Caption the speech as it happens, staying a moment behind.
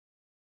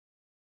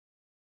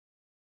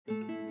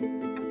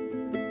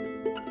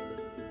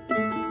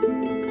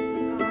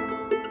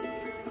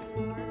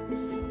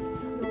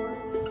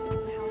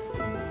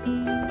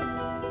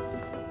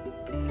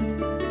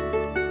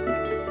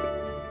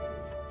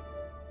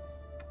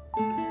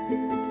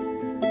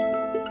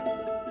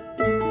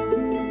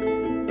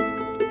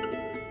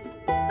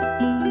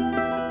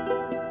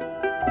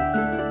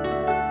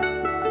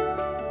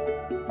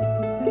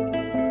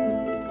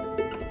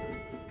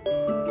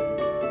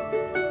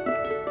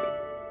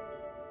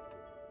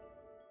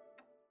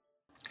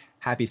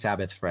Happy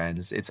Sabbath,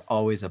 friends. It's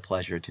always a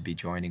pleasure to be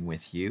joining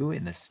with you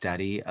in the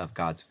study of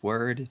God's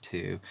Word,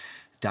 to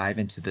dive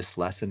into this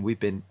lesson. We've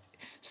been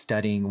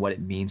studying what it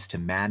means to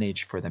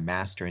manage for the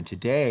Master, and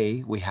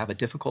today we have a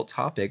difficult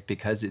topic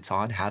because it's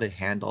on how to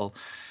handle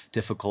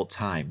difficult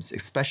times,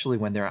 especially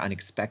when they're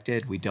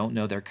unexpected. We don't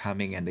know they're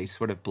coming and they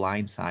sort of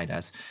blindside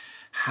us.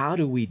 How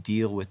do we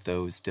deal with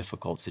those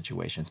difficult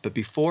situations? But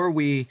before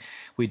we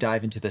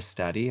dive into the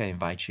study, I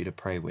invite you to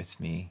pray with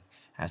me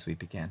as we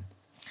begin.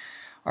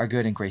 Our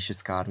good and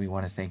gracious God, we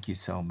want to thank you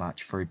so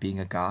much for being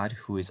a God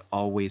who is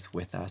always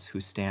with us,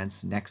 who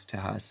stands next to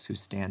us, who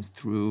stands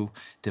through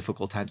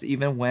difficult times.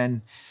 Even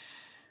when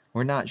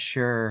we're not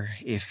sure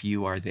if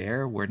you are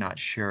there, we're not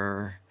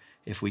sure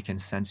if we can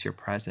sense your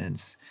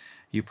presence,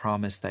 you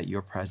promise that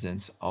your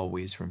presence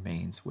always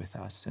remains with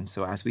us. And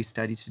so as we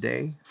study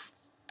today,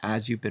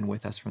 as you've been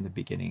with us from the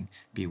beginning,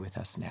 be with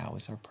us now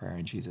is our prayer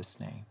in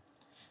Jesus' name.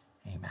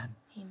 Amen.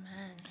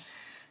 Amen.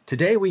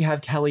 Today we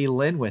have Kelly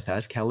Lynn with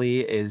us. Kelly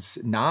is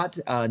not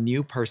a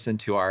new person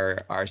to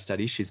our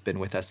study. She's been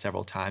with us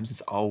several times.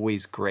 It's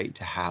always great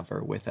to have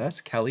her with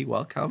us. Kelly,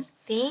 welcome.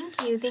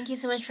 Thank you. Thank you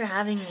so much for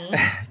having me.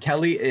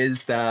 Kelly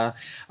is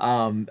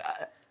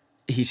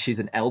she's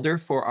an elder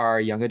for our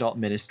young adult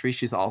ministry.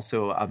 She's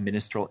also a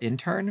ministerial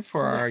intern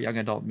for our young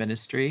adult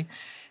ministry.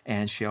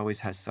 And she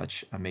always has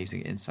such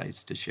amazing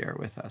insights to share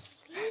with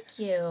us. Thank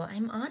you.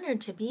 I'm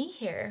honored to be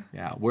here.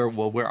 Yeah,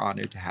 we're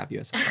honored to have you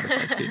as a part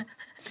of our team.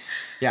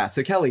 Yeah,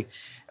 so Kelly,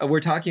 we're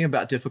talking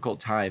about difficult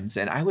times,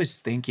 and I was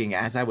thinking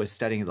as I was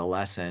studying the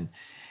lesson,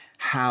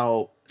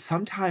 how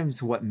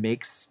sometimes what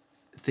makes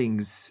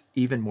things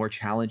even more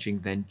challenging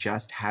than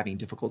just having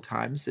difficult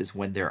times is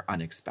when they're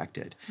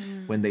unexpected,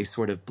 when they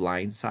sort of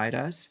blindside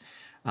us.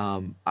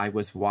 I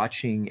was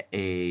watching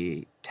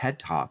a TED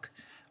Talk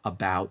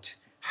about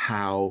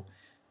how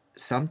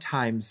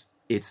sometimes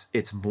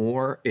it's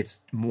more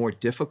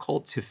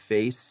difficult to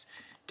face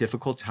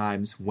difficult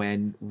times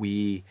when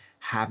we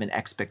have an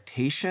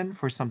expectation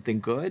for something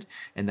good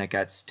and that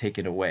gets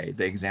taken away.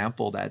 The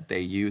example that they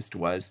used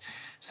was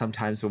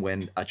sometimes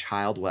when a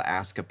child will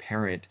ask a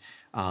parent,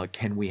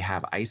 can we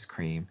have ice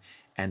cream?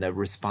 And the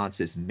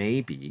response is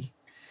maybe.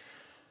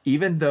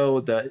 Even though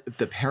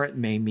the parent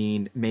may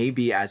mean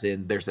maybe as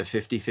in there's a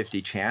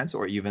 50-50 chance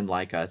or even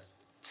like a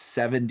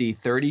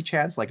 70-30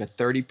 chance, like a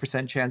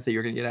 30% chance that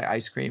you're going to get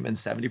ice cream and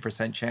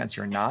 70% chance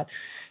you're not.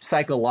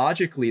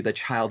 Psychologically, the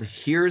child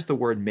hears the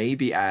word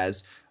maybe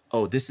as,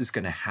 oh, this is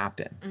going to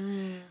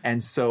happen.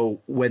 And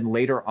so when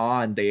later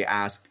on they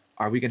ask,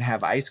 are we going to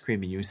have ice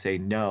cream? And you say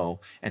no,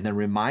 and then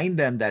remind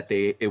them that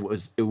it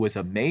was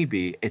a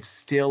maybe, it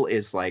still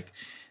is like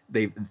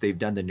they've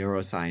done the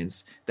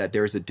neuroscience that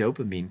there's a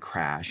dopamine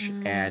crash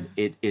and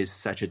it is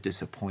such a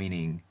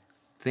disappointing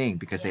thing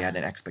because they had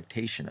an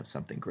expectation of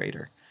something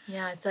greater.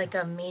 Yeah, it's like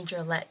a major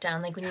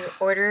letdown. Like when you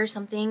order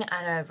something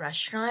at a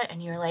restaurant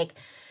and you're like,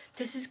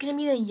 this is going to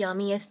be the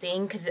yummiest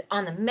thing because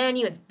on the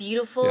menu it's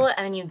beautiful,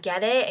 and then you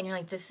get it and you're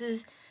like, this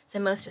is the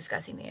most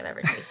disgusting thing I've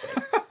ever tasted.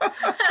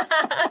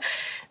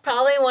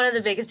 Probably one of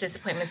the biggest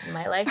disappointments in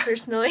my life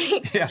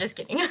personally. I'm just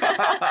kidding.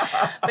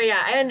 But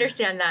yeah, I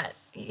understand that.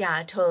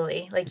 Yeah,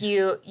 totally. Like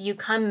you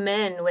come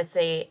in with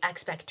the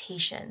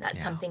expectation that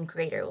something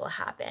greater will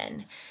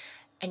happen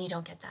and you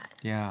don't get that.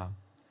 Yeah.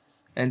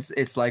 And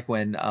it's like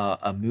when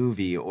a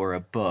movie or a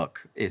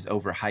book is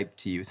overhyped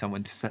to you.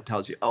 Someone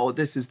tells you, oh,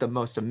 this is the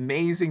most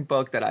amazing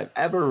book that I've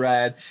ever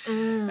read.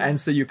 And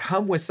so you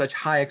come with such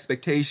high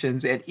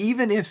expectations. And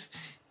even if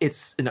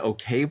it's an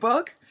okay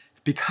book,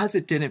 because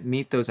it didn't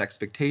meet those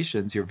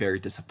expectations, you're very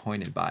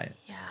disappointed by it.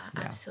 Yeah,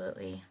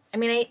 absolutely. I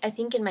mean, I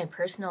think in my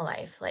personal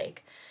life,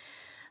 like,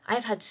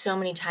 I've had so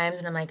many times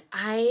when I'm like,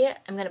 I'm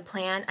going to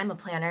plan. I'm a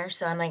planner.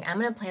 So I'm like,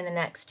 I'm going to plan the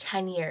next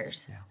 10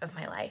 years of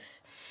my life.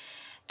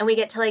 And we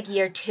get to like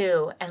year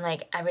 2 and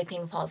like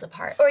everything falls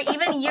apart. Or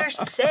even year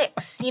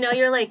 6,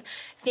 you're like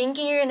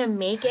thinking you're going to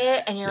make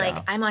it. And you're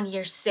like, I'm on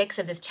year 6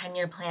 of this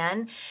 10-year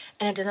plan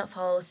and it doesn't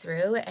follow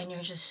through. And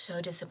you're just so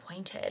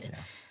disappointed.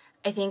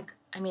 Yeah.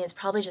 I mean, it's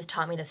probably just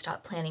taught me to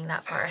stop planning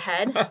that far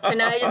ahead. So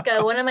now I just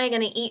go, what am I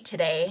going to eat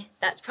today?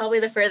 That's probably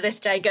the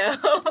furthest I go.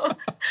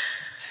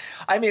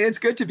 I mean, it's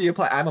good to be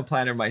I'm a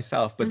planner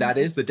myself, but that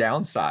is the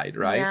downside,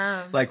 right?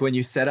 Yeah. Like when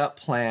you set up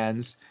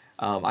plans,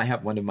 I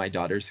have one of my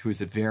daughters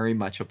who's very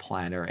much a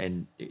planner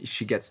and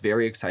she gets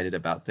very excited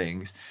about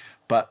things.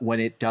 But when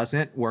it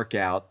doesn't work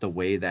out the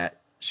way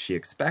that she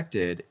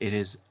expected, it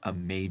is a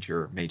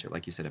major,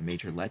 like you said, a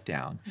major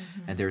letdown.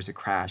 And there's a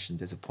crash and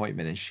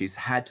disappointment. And she's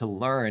had to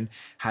learn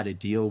how to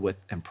deal with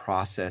and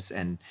process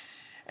and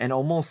and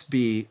almost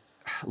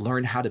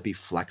learn how to be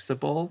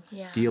flexible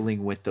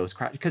dealing with those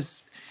crowds.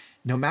 Because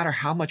no matter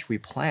how much we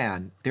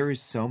plan, there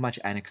is so much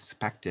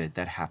unexpected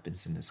that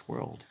happens in this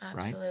world,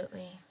 right?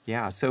 Absolutely.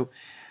 Yeah. So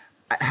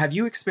have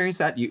you experienced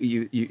that?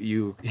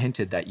 You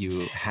hinted that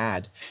you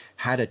had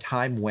a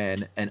time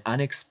when an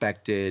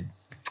unexpected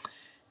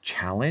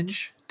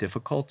challenge,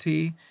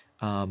 difficulty,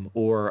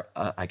 or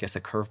I guess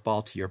a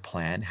curveball to your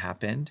plan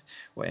happened.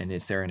 And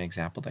is there an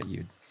example that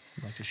you'd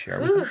like to share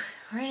with us?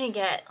 We're gonna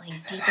get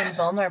like deep and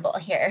vulnerable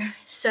here.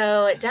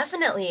 So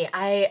definitely,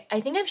 I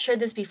think I've shared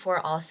this before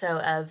also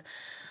of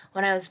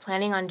when I was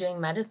planning on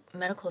doing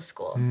medical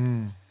school.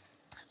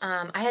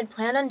 I had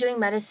planned on doing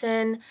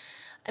medicine.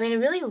 I mean, I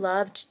really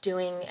loved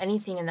doing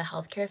anything in the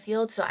healthcare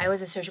field. So I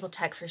was a surgical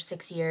tech for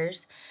 6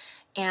 years.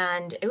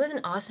 And it was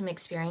an awesome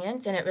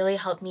experience. And it really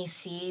helped me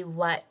see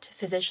what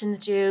physicians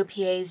do,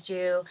 PAs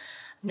do,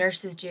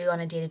 nurses do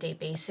on a day-to-day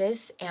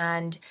basis.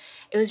 And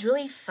it was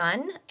really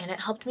fun. And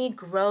it helped me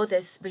grow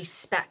this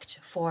respect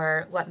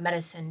for what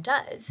medicine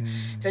does.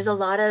 There's a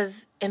lot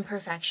of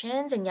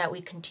imperfections, and yet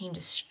we continue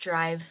to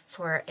strive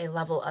for a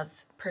level of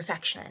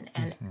perfection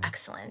and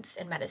excellence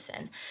in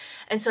medicine.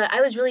 And so I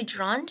was really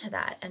drawn to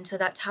that. And so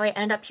that's how I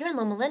ended up here in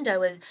Loma Linda.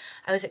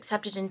 I was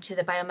accepted into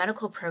the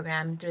biomedical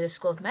program through the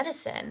School of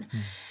Medicine.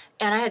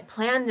 And I had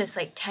planned this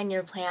like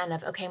 10-year plan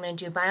of, okay, I'm going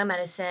to do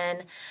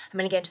biomedicine. I'm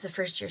going to get into the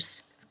first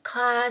year's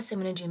class.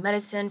 I'm going to do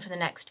medicine for the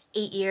next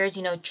 8 years,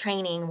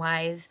 training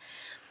wise.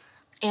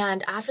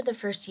 And after the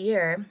first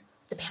year,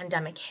 the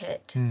pandemic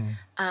hit.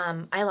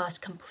 I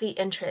lost complete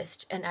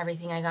interest in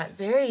everything. I got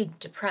very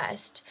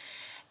depressed.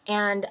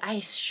 And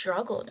I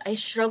struggled. I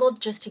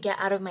struggled just to get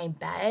out of my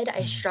bed.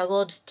 I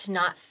struggled to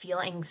not feel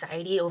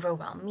anxiety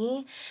overwhelm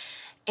me.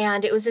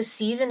 And it was a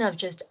season of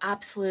just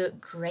absolute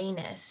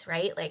grayness,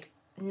 right? Like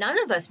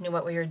none of us knew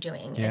what we were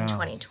doing in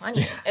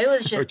 2020. It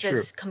was just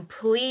this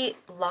complete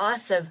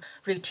loss of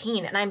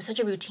routine. And I'm such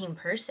a routine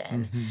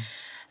person.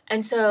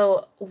 And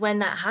so when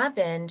that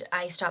happened,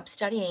 I stopped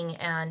studying.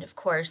 And of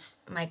course,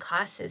 my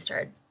classes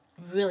started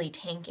really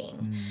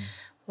tanking.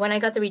 When I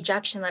got the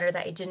rejection letter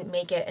that I didn't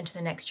make it into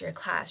the next year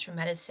class for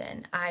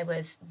medicine, I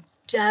was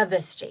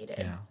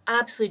devastated,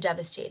 absolutely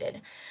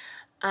devastated.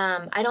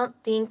 I don't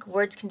think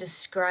words can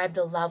describe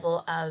the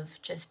level of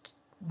just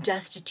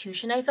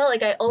destitution I felt.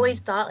 Like I always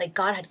thought like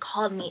God had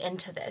called me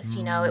into this,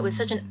 it was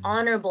such an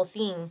honorable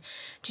thing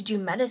to do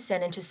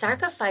medicine and to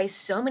sacrifice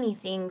so many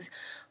things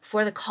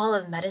for the call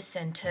of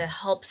medicine to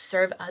help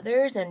serve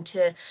others and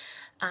to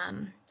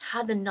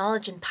have the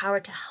knowledge and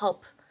power to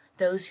help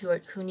those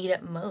who need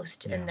it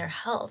most in their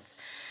health.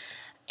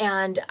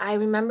 And I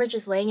remember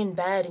just laying in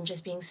bed and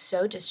just being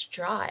so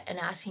distraught and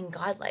asking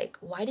God, like,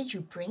 why did you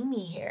bring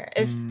me here?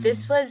 If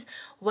this was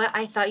what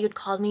I thought you'd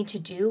called me to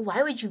do,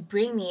 why would you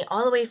bring me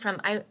all the way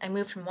from, I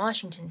moved from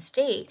Washington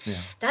State.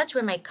 That's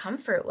where my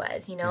comfort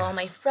was. All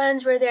my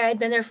friends were there. I'd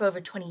been there for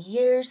over 20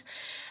 years.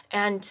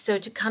 And so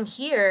to come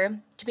here,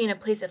 to be in a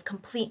place of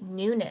complete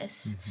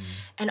newness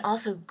and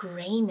also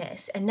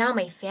grayness. And now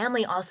my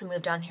family also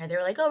moved down here. They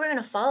were like, oh, we're going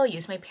to follow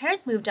you. So my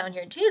parents moved down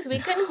here too, so we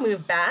couldn't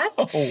move back.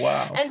 Oh,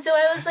 wow. And so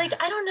I was like,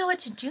 I don't know what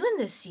to do in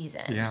this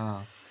season.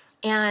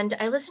 And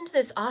I listened to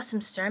this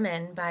awesome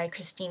sermon by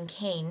Christine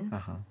Caine.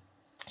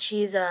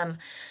 She's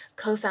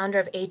co-founder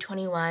of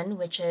A21,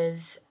 which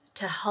is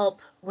to help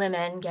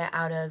women get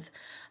out of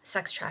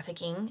sex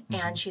trafficking.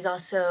 And she's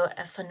also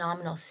a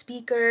phenomenal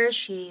speaker.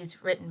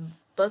 She's written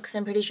books,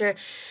 I'm pretty sure.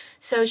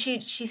 So she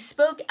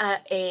spoke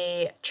at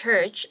a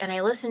church, and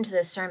I listened to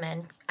this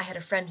sermon. I had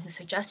a friend who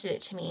suggested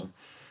it to me.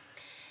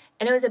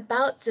 And it was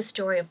about the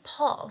story of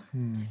Paul.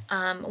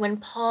 When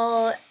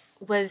Paul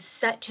was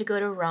set to go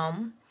to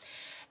Rome,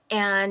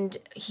 and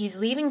he's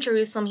leaving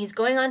Jerusalem, he's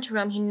going on to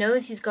Rome, he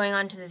knows he's going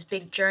on to this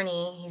big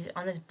journey, he's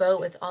on this boat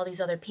with all these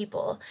other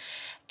people,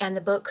 and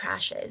the boat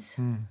crashes.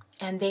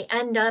 And they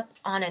end up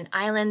on an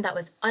island that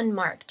was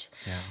unmarked.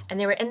 And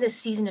they were in this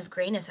season of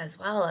grayness as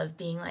well, of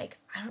being like,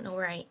 I don't know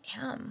where I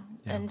am.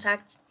 In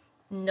fact,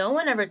 no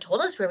one ever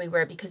told us where we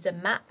were because the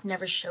map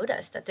never showed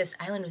us that this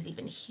island was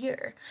even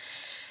here.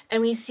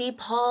 And we see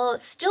Paul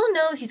still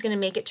knows he's going to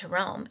make it to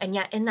Rome. And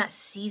yet in that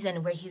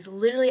season where he's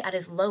literally at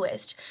his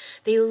lowest,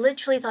 they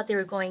literally thought they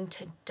were going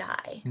to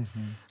die.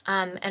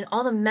 And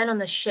all the men on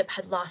the ship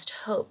had lost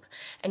hope.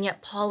 And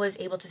yet Paul was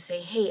able to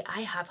say, hey,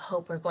 I have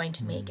hope we're going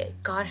to make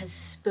it. God has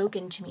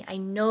spoken to me. I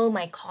know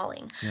my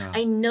calling.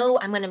 I know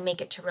I'm going to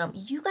make it to Rome.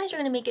 You guys are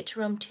going to make it to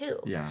Rome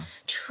too.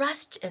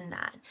 Trust in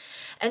that.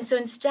 And so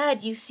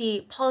instead, you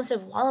see Paul, instead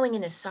of wallowing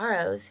in his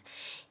sorrows,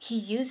 he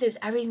uses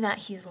everything that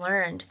he's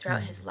learned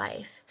throughout his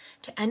life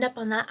to end up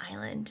on that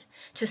island,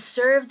 to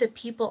serve the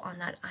people on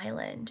that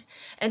island,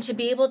 and to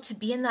be able to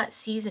be in that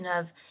season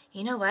of,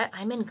 you know what,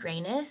 I'm in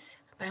grayness,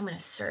 but I'm going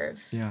to serve.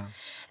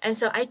 And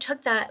so I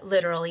took that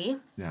literally.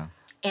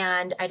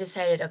 And I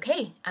decided,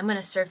 okay, I'm going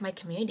to serve my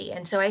community.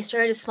 And so I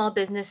started a small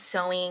business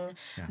sewing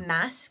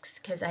masks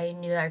because I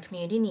knew our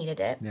community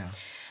needed it.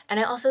 And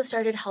I also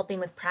started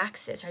helping with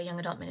Praxis, our young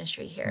adult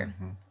ministry here.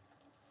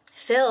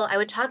 Phil, I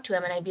would talk to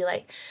him and I'd be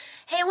like,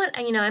 hey,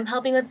 I'm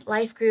helping with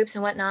life groups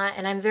and whatnot,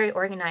 and I'm very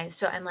organized.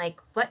 So I'm like,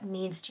 what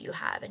needs do you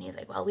have? And he's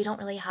like, well, we don't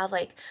really have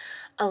like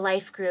a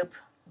life group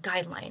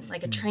guideline,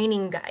 like a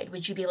training guide.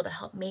 Would you be able to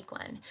help make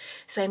one?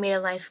 So I made a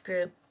life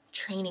group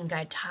training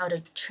guide to how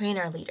to train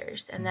our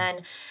leaders. And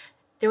then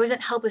there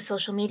wasn't help with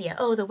social media.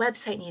 Oh, the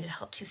website needed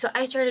help too. So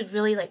I started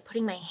really like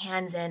putting my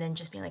hands in and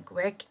just being like,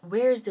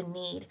 where's the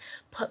need?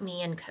 Put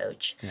me in,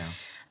 coach. Yeah.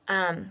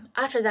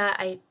 After that,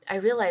 I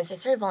realized I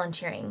started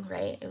volunteering,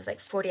 right? It was like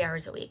 40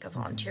 hours a week of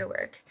volunteer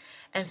work.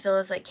 And Phil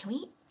was like, can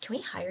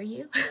we hire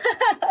you?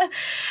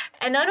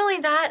 And not only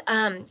that,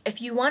 if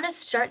you want to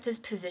start this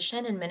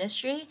position in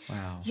ministry,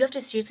 you have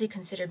to seriously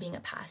consider being a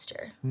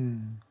pastor.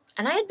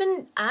 And I had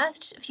been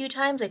asked a few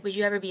times, like, would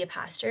you ever be a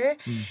pastor?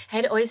 I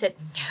had always said,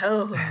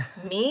 no,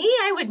 me?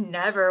 I would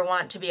never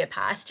want to be a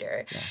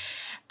pastor.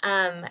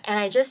 Yeah. And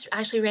I just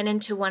actually ran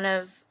into one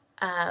of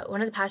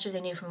the pastors I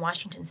knew from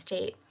Washington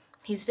State.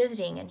 He's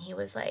visiting, and he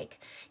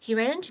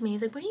ran into me.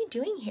 He's like, what are you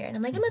doing here? And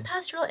I'm like, I'm a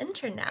pastoral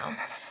intern now.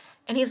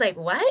 And he's like,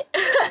 what?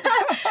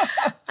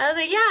 I was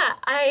like, yeah,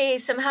 I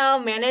somehow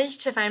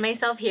managed to find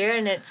myself here,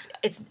 and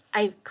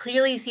I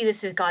clearly see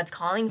this as God's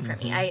calling for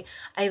me.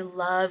 I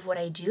love what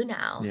I do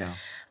now. Yeah.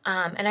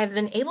 And I've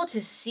been able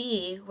to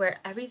see where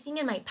everything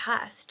in my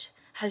past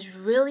has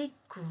really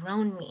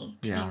grown me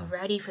to be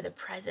ready for the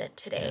present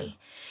today.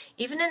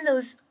 Even in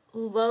those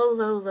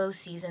low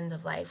seasons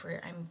of life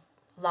where I'm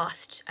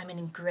lost, I'm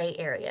in gray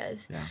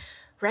areas,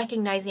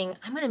 recognizing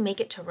I'm going to make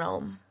it to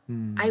Rome.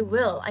 I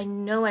will. I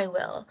know I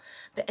will.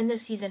 But in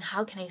this season,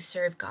 how can I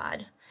serve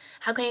God?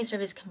 How can I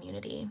serve his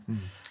community?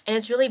 And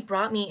it's really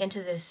brought me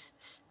into this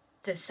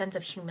sense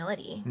of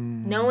humility,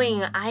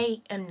 knowing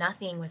I am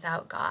nothing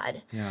without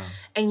God. Yeah.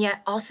 And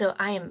yet also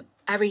I am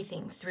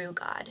everything through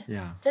God.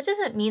 Yeah. That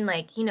doesn't mean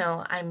like,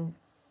 I'm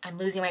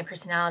losing my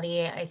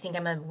personality. I think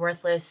I'm a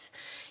worthless,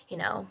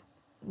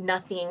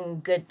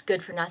 nothing,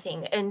 good for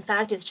nothing. In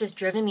fact, it's just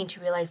driven me to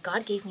realize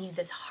God gave me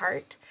this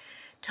heart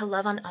to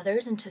love on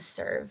others and to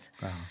serve.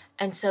 Wow.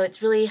 And so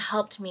it's really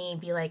helped me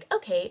be like,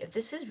 okay, if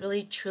this is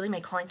really truly my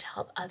calling to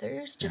help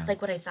others, just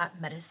like what I thought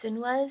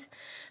medicine was,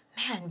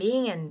 man,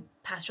 being in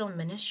pastoral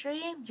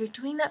ministry, you're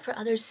doing that for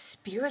others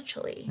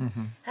spiritually.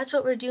 That's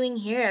what we're doing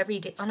here every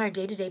day on our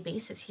day-to-day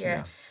basis here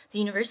at the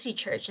University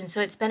Church. And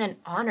so it's been an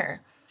honor.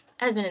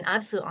 It has been an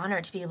absolute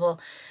honor to be able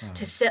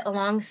to sit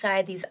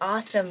alongside these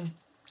awesome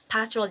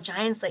pastoral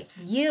giants like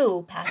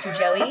you, Pastor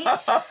Joey,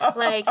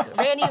 like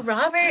Randy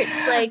Roberts,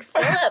 like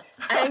Philip.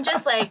 I'm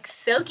just like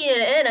soaking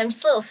it in. I'm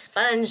just a little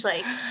sponge,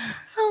 like,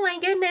 oh my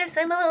goodness,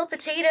 I'm a little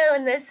potato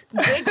in this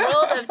big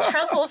world of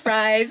truffle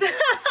fries.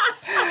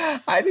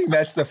 I think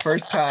that's the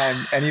first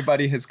time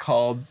anybody has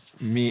called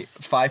me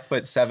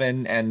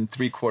 5'7"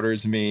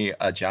 3/4 me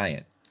a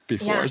giant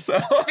before. Yeah. So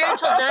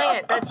spiritual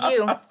giant. That's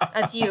you.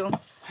 That's you.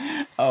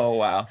 Oh,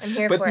 wow. I'm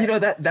here for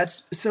it.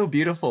 That's so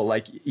beautiful.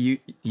 Like you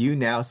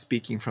now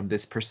speaking from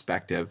this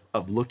perspective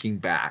of looking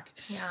back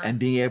and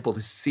being able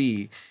to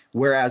see,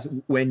 whereas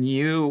when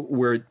you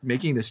were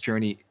making this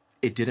journey,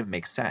 it didn't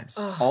make sense.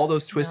 All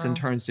those twists and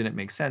turns didn't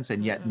make sense.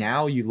 And yet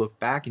now you look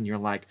back and you're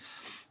like,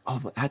 oh,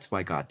 but that's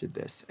why God did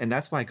this. And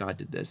that's why God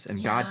did this.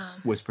 And God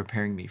was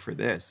preparing me for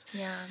this.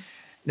 Yeah.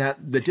 Now,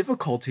 the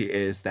difficulty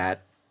is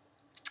that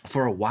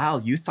for a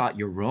while, you thought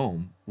your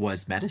Rome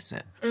was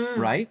medicine,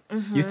 right?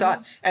 You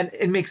thought, and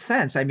it makes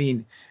sense. I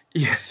mean,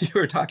 you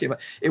were talking about,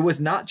 it was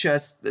not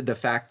just the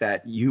fact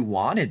that you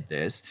wanted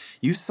this.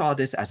 You saw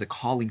this as a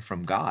calling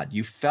from God.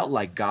 You felt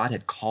like God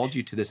had called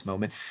you to this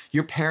moment.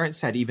 Your parents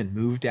had even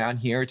moved down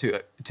here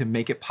to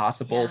make it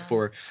possible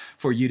for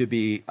you to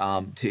be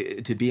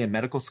in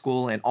medical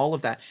school and all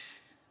of that.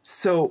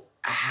 So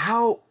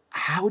how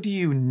do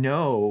you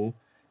know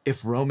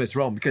if Rome is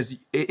Rome? Because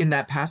in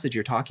that passage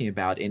you're talking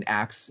about in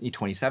Acts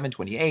 27,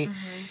 28,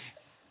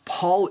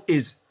 Paul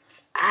is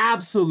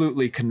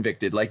absolutely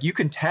convicted. Like you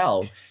can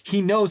tell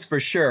he knows for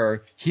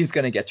sure he's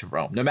going to get to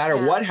Rome. No matter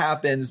what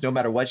happens, no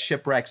matter what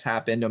shipwrecks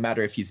happen, no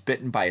matter if he's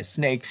bitten by a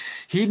snake,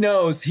 he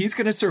knows he's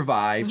going to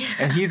survive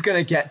and he's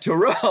going to get to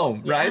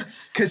Rome, right?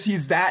 Because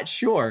he's that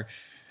sure.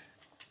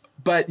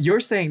 But you're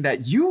saying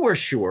that you were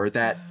sure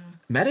that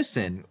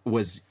medicine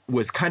was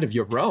kind of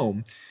your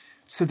Rome.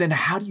 So then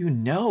how do you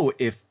know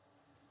if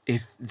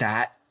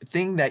that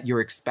thing that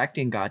you're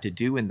expecting God to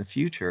do in the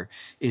future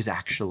is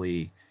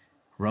actually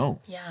Rome?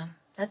 Yeah,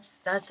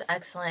 that's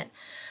excellent.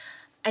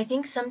 I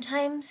think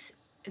sometimes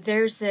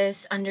there's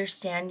this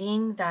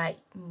understanding that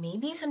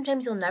maybe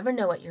sometimes you'll never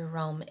know what your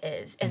Rome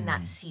is in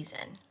that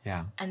season.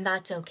 Yeah. And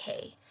that's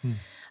okay.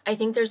 I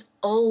think there's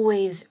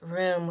always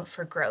room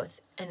for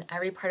growth in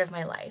every part of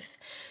my life.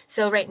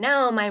 So right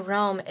now, my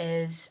Rome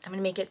is I'm going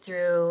to make it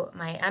through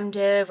my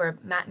MDiv or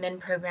MAT-Min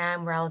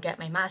program where I'll get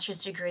my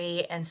master's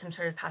degree and some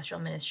sort of pastoral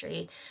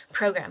ministry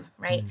program,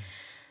 right?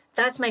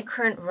 That's my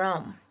current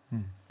Rome.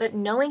 But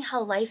knowing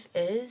how life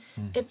is,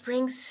 it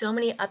brings so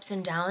many ups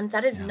and downs.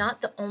 That is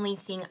not the only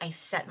thing I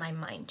set my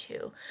mind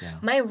to.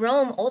 My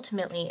Rome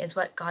ultimately is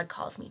what God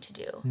calls me to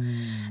do.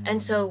 And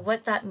so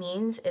what that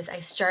means is I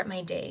start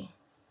my day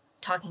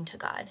talking to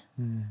God.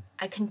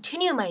 I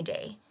continue my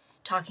day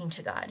talking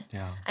to God.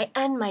 Yeah. I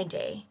end my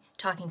day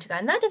talking to God.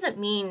 And that doesn't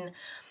mean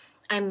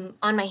I'm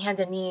on my hands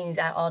and knees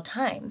at all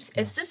times.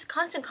 It's this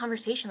constant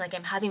conversation like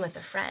I'm having with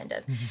a friend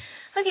of,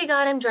 okay,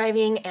 God, I'm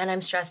driving and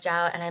I'm stressed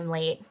out and I'm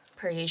late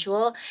per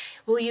usual.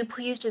 Will you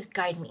please just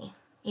guide me?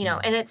 You know,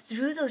 and it's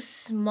through those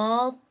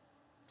small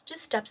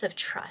just steps of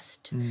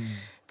trust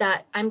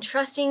that I'm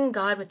trusting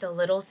God with the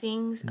little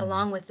things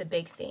along with the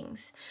big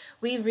things.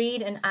 We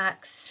read in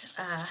Acts,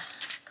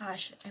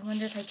 gosh, I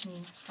wonder if I can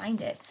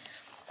find it.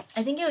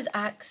 I think it was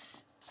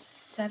Acts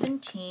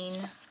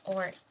 17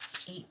 or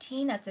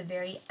 18 at the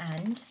very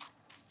end.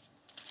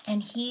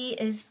 And he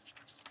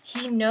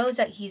knows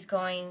that he's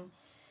going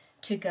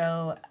to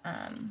go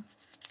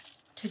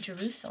to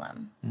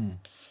Jerusalem.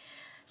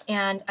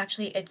 And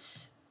actually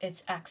it's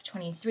Acts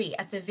 23.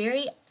 At the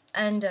very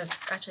end of,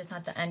 actually it's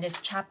not the end, it's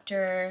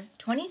chapter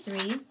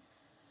 23,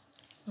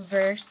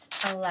 verse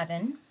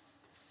 11.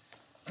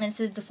 And it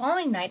says, the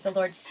following night the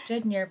Lord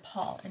stood near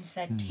Paul and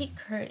said, take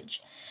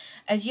courage.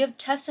 As you have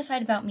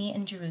testified about me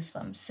in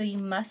Jerusalem, so you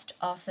must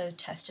also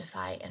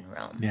testify in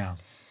Rome. Yeah.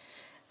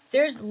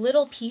 There's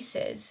little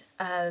pieces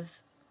of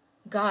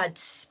God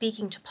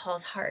speaking to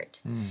Paul's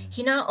heart.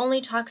 He not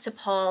only talks to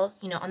Paul,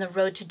 you know, on the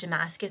road to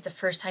Damascus, the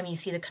first time you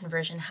see the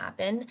conversion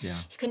happen,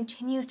 he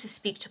continues to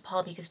speak to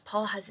Paul because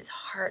Paul has his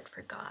heart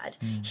for God.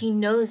 He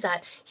knows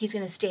that he's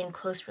going to stay in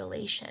close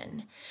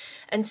relation.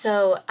 And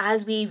so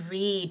as we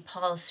read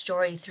Paul's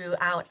story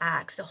throughout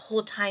Acts, the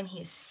whole time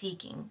he is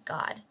seeking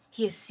God.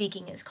 He is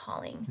seeking his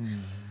calling.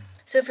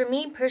 So for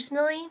me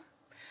personally,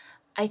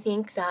 I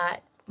think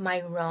that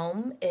my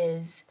Rome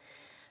is,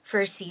 for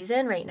a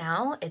season right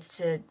now, it's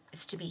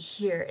to be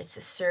here. It's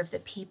to serve the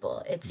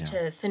people. It's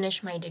to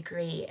finish my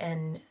degree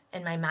and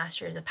my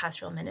master's of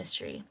pastoral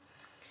ministry.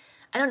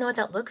 I don't know what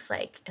that looks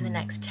like in the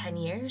next 10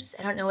 years.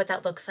 I don't know what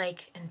that looks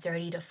like in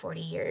 30 to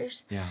 40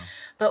 years. Yeah.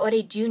 But what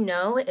I do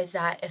know is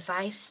that if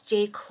I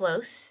stay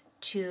close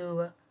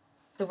to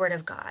the Word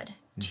of God,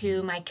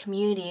 to my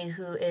community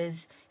who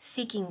is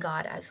seeking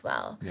God as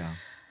well,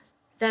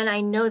 then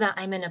I know that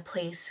I'm in a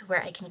place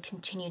where I can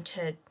continue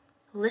to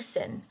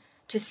listen,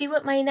 to see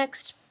what my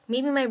next,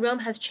 maybe my Rome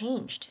has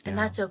changed, and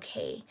that's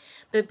okay.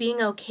 But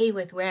being okay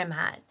with where I'm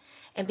at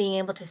and being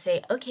able to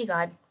say, okay,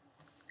 God,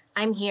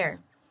 I'm here.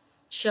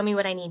 Show me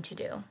what I need to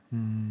do.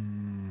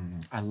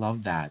 I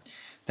love that.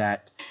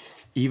 That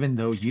even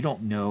though you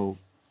don't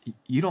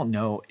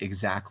know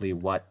exactly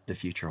what the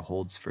future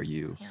holds for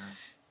you,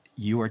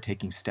 you are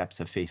taking steps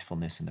of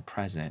faithfulness in the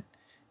present.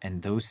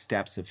 And those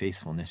steps of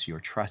faithfulness you're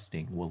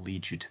trusting will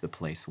lead you to the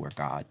place where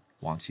God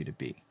wants you to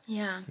be.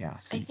 Yeah.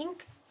 So I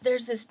think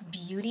there's this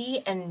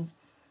beauty in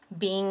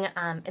being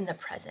in the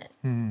present,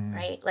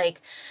 right?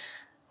 Like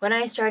when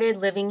I started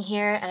living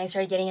here and I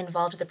started getting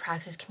involved with the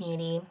Praxis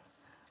community,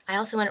 I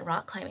also went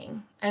rock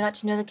climbing. I got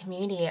to know the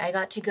community. I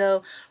got to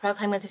go rock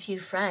climb with a few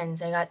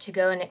friends. I got to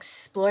go and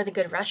explore the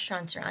good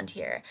restaurants around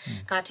here.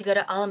 Got to go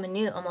to Ala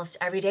Manut almost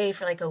every day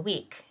for like a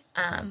week.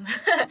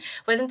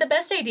 Wasn't the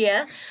best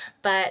idea,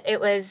 but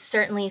it was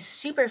certainly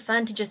super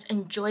fun to just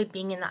enjoy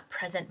being in that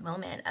present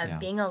moment of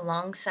being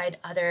alongside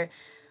other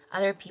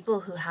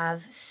people who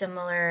have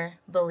similar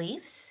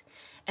beliefs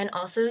and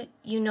also,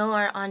 you know,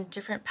 are on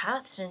different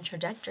paths and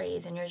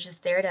trajectories, and you're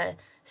just there to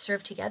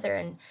serve together.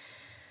 And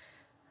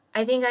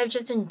I think I've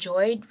just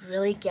enjoyed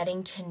really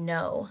getting to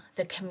know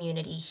the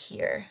community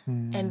here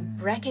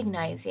and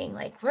recognizing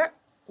like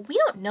we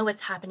don't know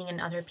what's happening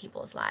in other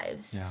people's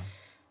lives.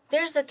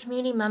 There's a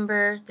community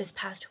member this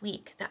past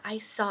week that I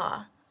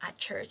saw at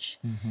church.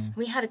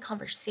 We had a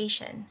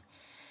conversation,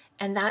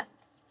 and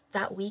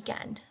that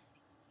weekend,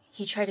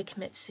 he tried to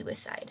commit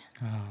suicide.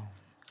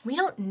 We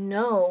don't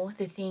know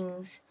the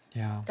things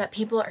that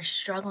people are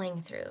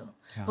struggling through.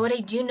 But what I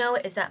do know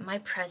is that my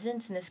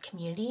presence in this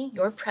community,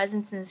 your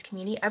presence in this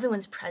community,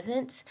 everyone's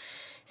presence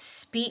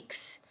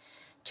speaks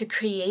to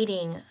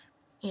creating,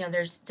 you know,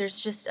 there's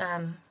just,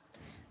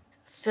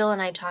 Phil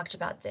and I talked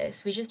about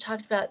this. We just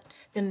talked about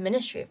the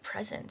ministry of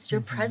presence.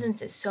 Your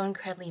presence is so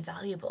incredibly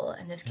valuable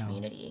in this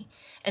community.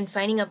 And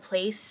finding a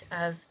place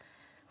of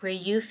where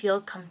you feel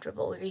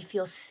comfortable, where you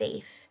feel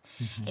safe,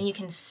 and you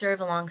can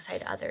serve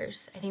alongside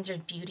others. I think there's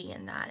beauty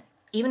in that.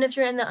 Even if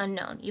you're in the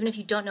unknown, even if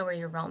you don't know where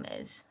your Rome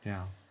is.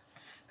 Yeah.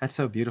 That's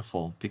so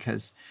beautiful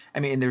because, I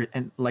mean,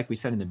 and like we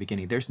said in the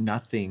beginning, there's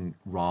nothing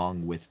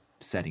wrong with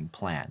setting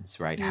plans,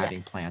 right?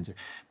 Having plans.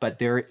 But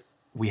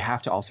we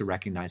have to also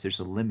recognize there's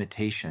a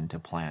limitation to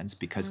plans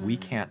because we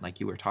can't,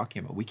 like you were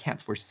talking about, we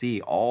can't foresee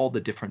all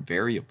the different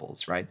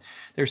variables, right?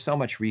 There's so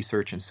much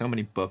research and so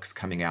many books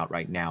coming out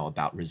right now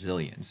about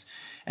resilience.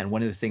 And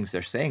one of the things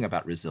they're saying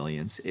about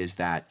resilience is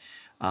that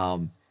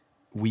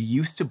we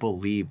used to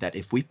believe that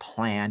if we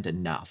planned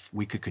enough,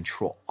 we could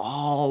control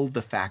all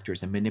the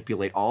factors and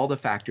manipulate all the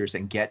factors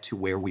and get to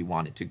where we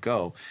wanted to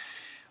go.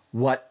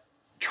 What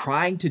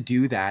trying to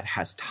do that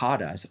has taught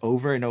us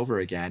over and over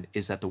again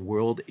is that the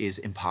world is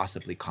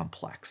impossibly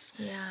complex.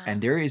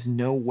 And there is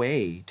no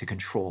way to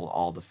control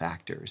all the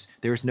factors.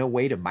 There's no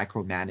way to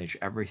micromanage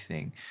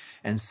everything.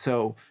 And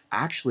so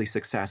actually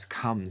success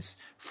comes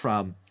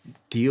from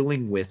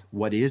dealing with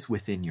what is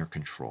within your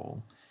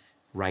control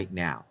right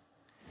now.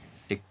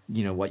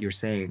 You know, what you're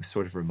saying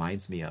sort of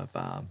reminds me of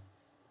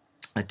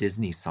a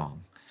Disney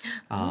song.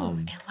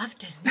 I love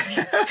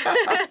Disney.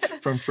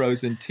 From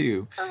Frozen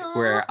 2,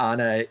 where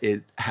Anna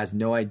has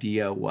no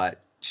idea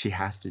what she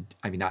has to,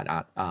 I mean,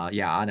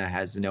 Anna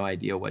has no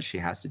idea what she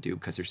has to do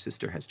because her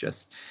sister has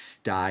just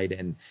died,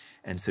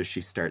 and so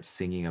she starts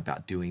singing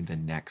about doing the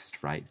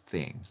next right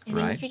thing, I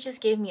right? think you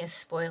just gave me a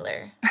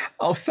spoiler.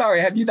 Oh,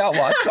 sorry, have you not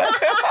watched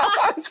that?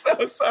 I'm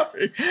so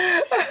sorry.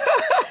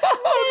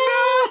 Oh,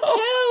 no.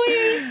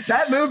 Joey!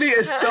 That movie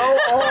is so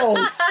old.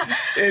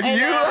 If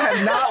you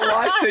have not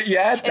watched it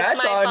yet,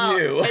 that's on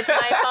fault. you. It's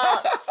my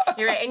fault.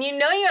 You're right. And you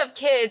know you have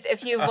kids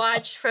if you've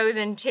watched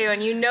Frozen 2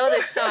 and you know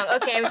this song.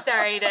 Okay, I'm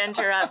sorry to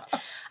interrupt.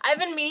 I've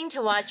been meaning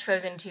to watch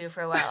Frozen 2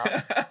 for a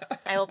while.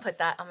 I will put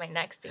that on my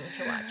next thing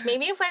to watch.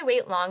 Maybe if I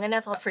wait long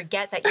enough, I'll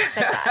forget that you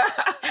said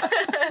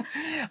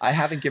that. I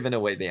haven't given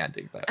away the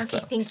ending, though. Okay, so.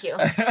 thank you.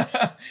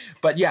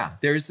 But yeah,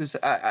 there's this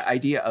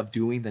idea of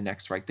doing the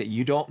next right, that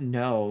you don't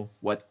know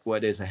what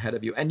is ahead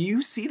of you. And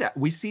you see that.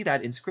 We see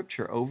that in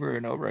Scripture over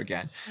and over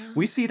again.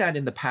 We see that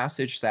in the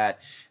passage that,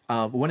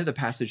 one of the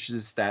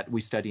passages that we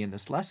study in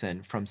this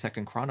lesson from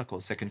Second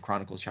Chronicles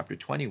chapter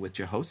 20 with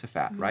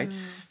Jehoshaphat, right?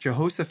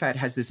 Jehoshaphat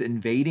has this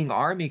invading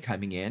army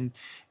coming in.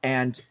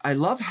 And I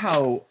love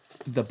how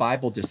the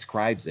Bible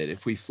describes it.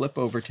 If we flip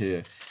over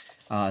to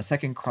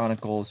Second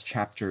Chronicles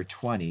chapter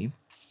 20,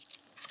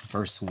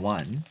 verse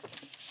 1,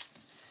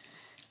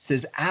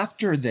 says,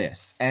 after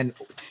this, and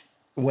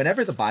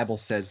whenever the Bible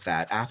says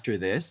that, after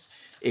this,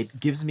 it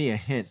gives me a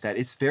hint that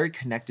it's very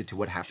connected to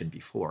what happened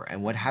before.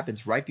 And what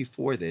happens right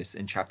before this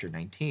in chapter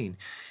 19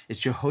 is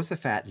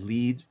Jehoshaphat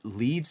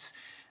leads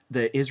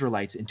the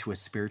Israelites into a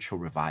spiritual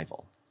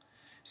revival.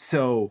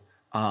 So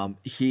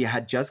he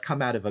had just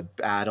come out of a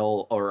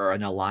battle or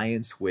an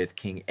alliance with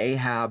King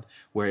Ahab,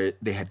 where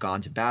they had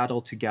gone to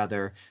battle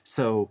together.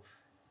 So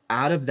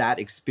out of that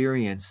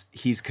experience,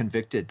 he's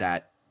convicted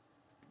that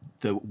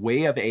the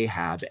way of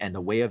Ahab and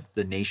the way of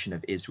the nation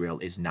of Israel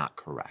is not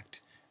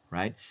correct,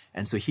 right?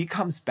 And so he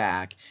comes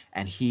back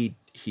and he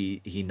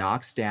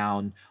knocks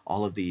down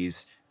all of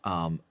these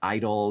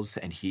idols,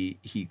 and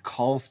he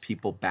calls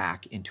people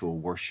back into a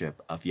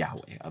worship of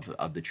Yahweh,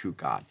 of the true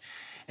God.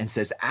 And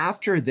says,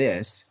 after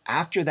this,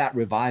 after that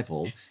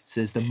revival,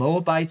 says the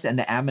Moabites and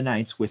the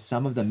Ammonites with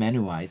some of the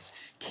Menuhites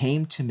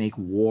came to make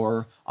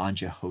war on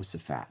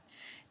Jehoshaphat.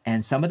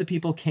 And some of the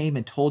people came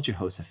and told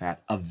Jehoshaphat,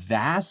 a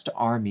vast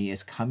army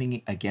is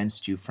coming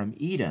against you from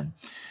Edom,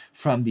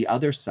 from the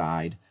other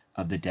side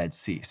of the Dead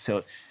Sea.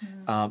 So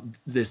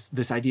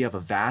this idea of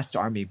a vast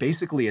army,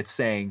 basically it's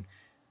saying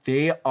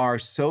they are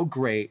so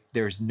great,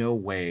 there's no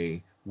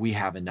way we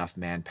have enough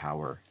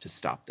manpower to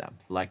stop them.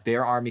 Like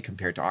their army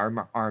compared to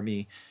our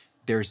army,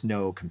 there's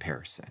no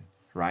comparison,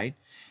 right?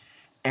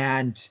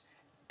 And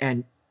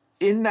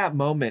in that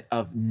moment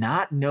of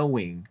not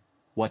knowing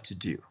what to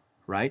do,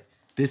 right?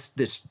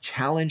 This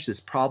challenge, this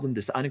problem,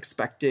 this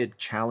unexpected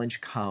challenge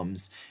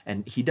comes,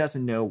 and he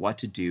doesn't know what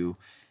to do.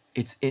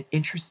 It's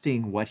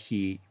interesting what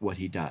he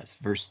does.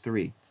 Verse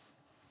 3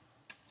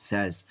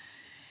 says,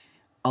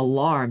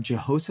 alarmed,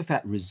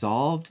 Jehoshaphat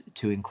resolved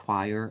to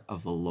inquire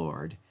of the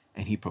Lord,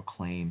 and he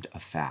proclaimed a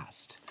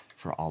fast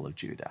for all of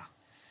Judah.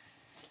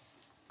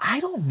 I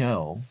don't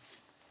know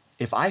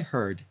if I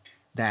heard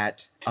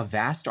that a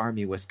vast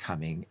army was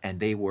coming and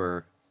they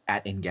were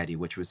at En-Gedi,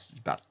 which was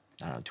about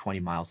 20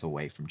 miles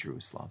away from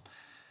Jerusalem.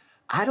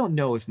 I don't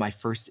know if my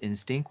first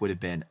instinct would have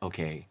been,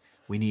 okay,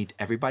 we need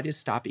everybody to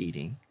stop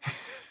eating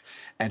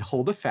and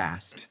hold a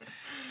fast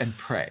and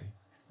pray,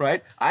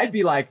 right? I'd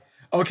be like,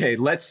 okay,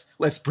 let's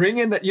bring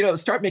in the,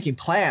 start making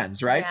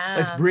plans, right? Yeah.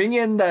 Let's bring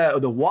in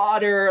the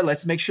water.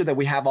 Let's make sure that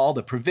we have all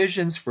the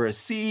provisions for a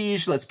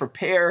siege. Let's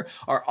prepare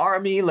our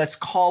army. Let's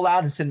call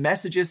out and send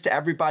messages to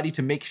everybody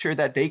to make sure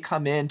that they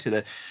come in to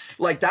the,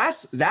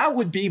 that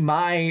would be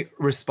my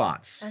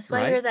response. That's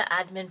why right? you're the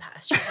admin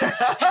pastor.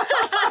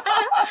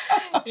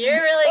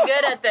 You're really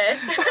good at this.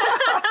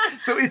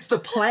 So it's the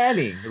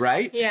planning,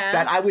 right? Yeah.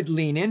 That I would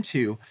lean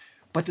into.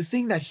 But the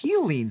thing that he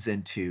leans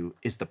into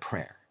is the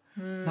prayer.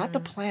 Not the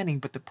planning,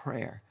 but the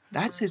prayer.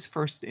 That's his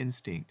first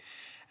instinct.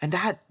 And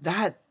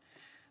that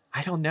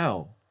I don't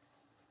know.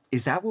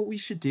 Is that what we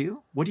should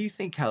do? What do you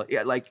think, Kelly?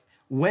 Yeah, like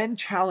when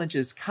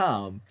challenges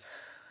come,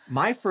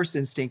 my first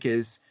instinct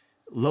is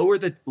lower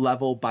the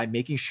level by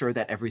making sure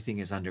that everything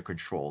is under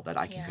control, that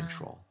I can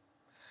control.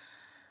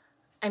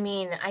 I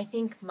mean, I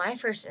think my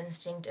first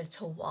instinct is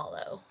to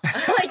wallow.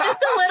 Like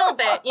just a little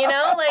bit,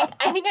 Like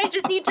I think I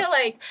just need to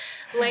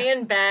lay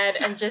in bed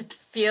and just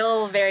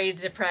feel very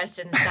depressed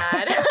and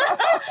sad.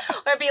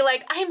 Or be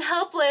like, I'm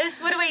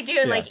helpless. What do I do?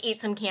 And eat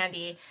some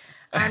candy.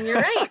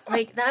 You're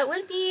right. That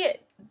would be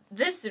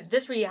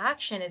this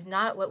reaction is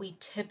not what we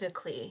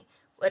typically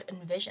would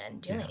envision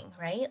doing,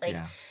 right?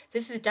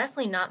 This is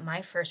definitely not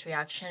my first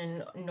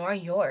reaction, nor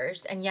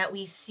yours. And yet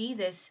we see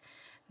this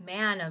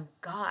man of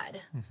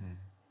God. Mm-hmm.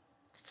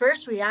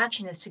 First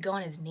reaction is to go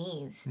on his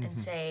knees and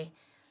say,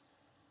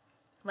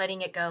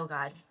 letting it go,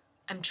 God.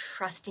 I'm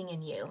trusting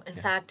in you. In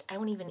fact, I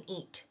won't even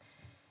eat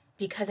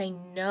because I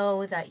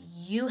know that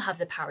you have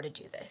the power to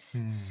do this.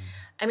 Mm.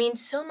 I mean,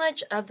 so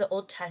much of the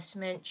Old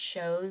Testament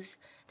shows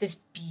this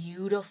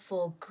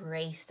beautiful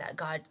grace that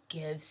God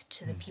gives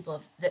to the people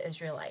of the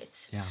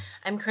Israelites. Yeah.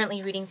 I'm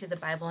currently reading through the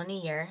Bible in a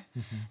year.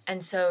 Mm-hmm.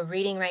 And so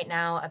reading right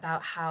now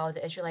about how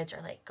the Israelites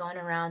are like going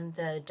around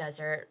the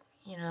desert,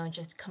 you know,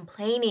 just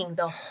complaining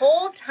the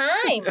whole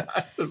time.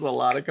 Yes, there's a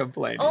lot of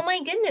complaining. Oh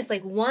my goodness,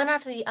 like one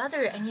after the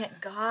other, and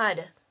yet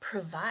God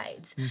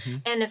provides. Mm-hmm.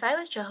 And if I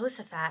was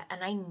Jehoshaphat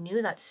and I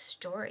knew that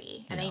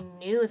story, and Yeah. I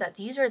knew that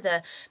these were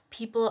the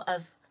people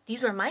of,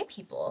 these were my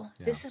people,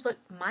 Yeah. this is what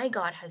my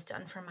God has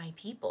done for my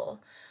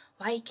people,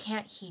 why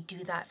can't he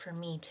do that for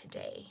me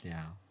today?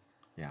 Yeah.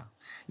 Yeah.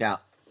 Now,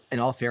 in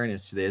all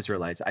fairness to the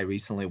Israelites, I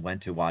recently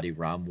went to Wadi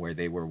Rum where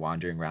they were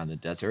wandering around the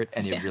desert,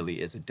 and it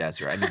really is a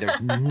desert. I mean, there's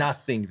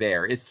nothing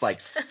there. It's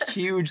like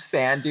huge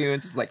sand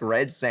dunes. It's like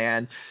red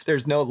sand.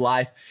 There's no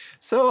life.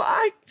 So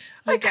I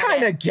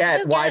kind of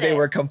get why they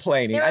were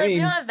complaining. They were I like, mean,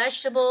 we don't have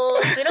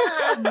vegetables. We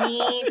don't have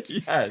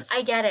meat. Yes.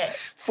 I get it.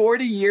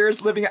 40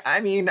 years living. I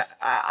mean,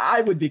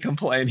 I would be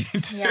complaining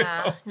too.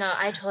 Yeah. No,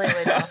 I totally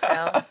would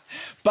also.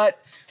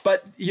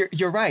 But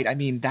you're right. I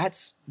mean,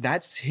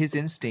 that's his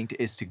instinct,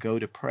 is to go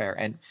to prayer.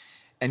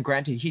 And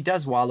granted, he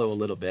does wallow a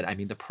little bit. I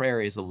mean, the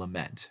prayer is a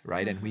lament,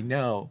 right? And we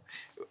know,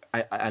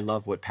 I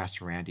love what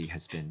Pastor Randy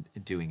has been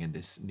doing in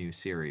this new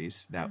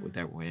series that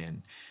we're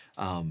in,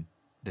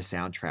 the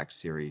soundtrack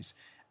series,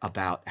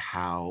 about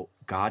how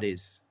God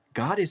is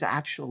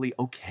actually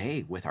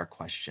okay with our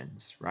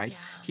questions, right? Yeah.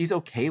 He's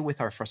okay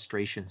with our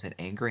frustrations and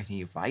anger, and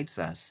he invites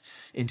us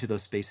into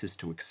those spaces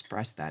to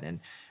express that. And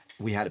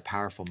we had a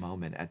powerful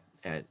moment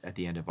at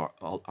the end of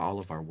all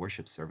of our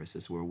worship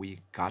services where we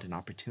got an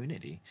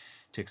opportunity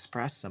to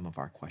express some of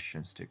our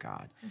questions to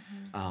God.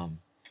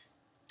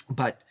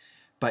 But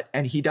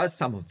and he does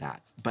some of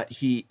that, but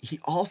he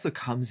also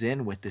comes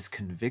in with this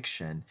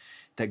conviction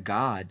that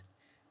God,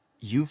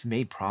 you've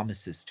made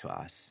promises to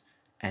us,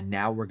 and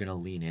now we're going to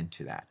lean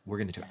into that. We're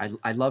going to.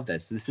 I love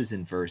this. This is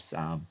in verse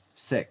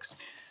 6.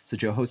 So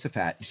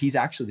Jehoshaphat,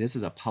 this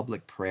is a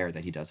public prayer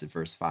that he does at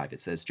verse 5. It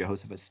says,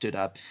 Jehoshaphat stood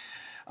up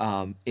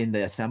in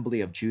the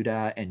assembly of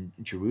Judah and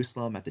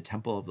Jerusalem at the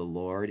temple of the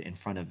Lord in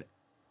front of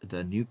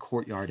the new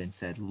courtyard and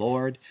said,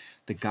 Lord,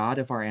 the God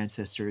of our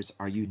ancestors,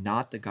 are you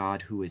not the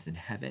God who is in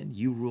heaven?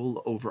 You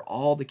rule over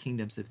all the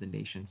kingdoms of the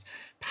nations.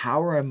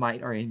 Power and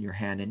might are in your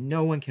hand, and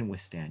no one can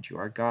withstand you.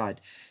 Our God,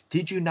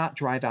 did you not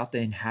drive out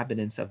the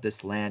inhabitants of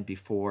this land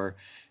before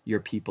your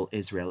people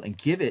Israel and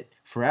give it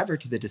forever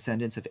to the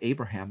descendants of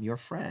Abraham, your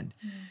friend?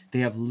 They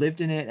have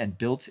lived in it and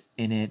built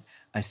in it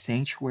a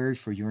sanctuary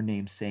for your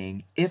name,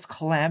 saying, if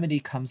calamity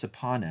comes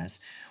upon us,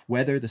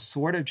 whether the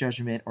sword of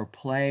judgment or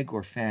plague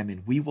or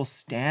famine, we will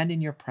stand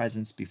in your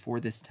presence before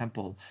this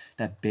temple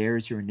that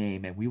bears your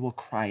name, and we will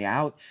cry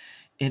out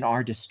in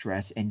our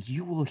distress, and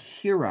you will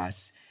hear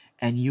us,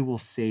 and you will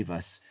save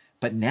us.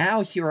 But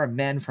now here are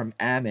men from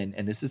Ammon,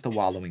 and this is the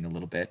wallowing a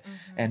little bit,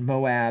 and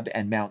Moab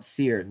and Mount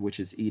Seir, which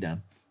is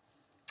Edom,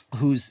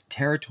 whose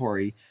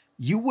territory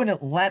you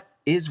wouldn't let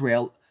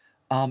Israel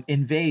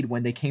invade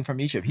when they came from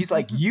Egypt. He's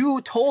like,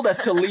 you told us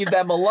to leave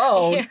them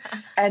alone,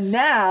 and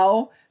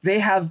now they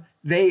have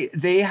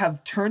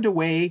turned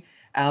away,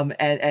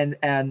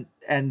 and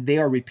they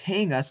are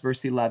repaying us,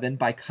 verse 11,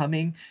 by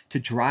coming to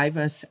drive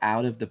us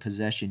out of the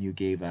possession you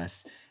gave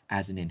us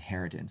as an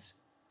inheritance.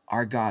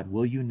 Our God,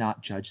 will you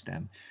not judge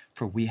them?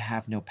 For we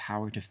have no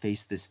power to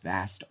face this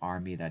vast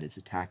army that is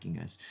attacking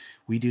us.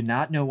 We do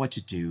not know what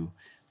to do,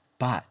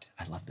 but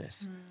I love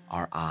this.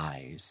 Our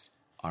eyes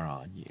are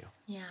on you.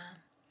 Yeah.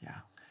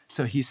 Yeah.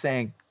 So he's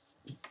saying,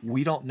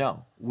 we don't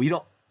know.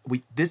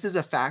 This is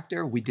a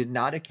factor we did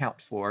not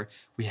account for.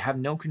 We have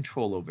no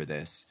control over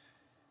this,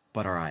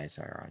 but our eyes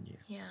are on you.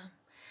 Yeah.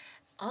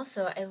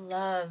 Also, I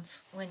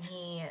love when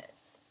he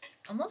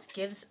almost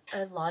gives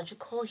a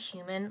logical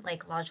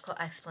logical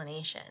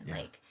explanation. Yeah.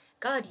 Like,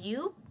 God,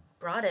 you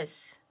brought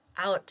us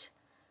out,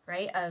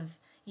 right?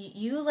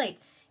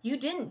 You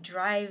didn't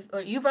drive,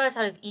 or you brought us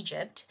out of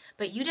Egypt,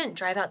 but you didn't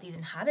drive out these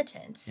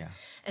inhabitants. Yeah.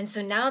 And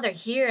so now they're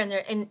here,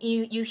 and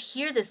you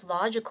hear this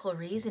logical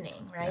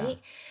reasoning, right?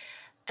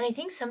 Yeah. And I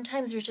think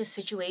sometimes there's just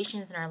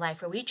situations in our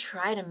life where we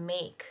try to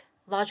make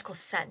logical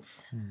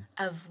sense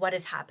of what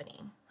is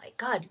happening. Like,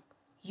 God,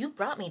 you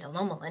brought me to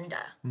Loma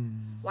Linda.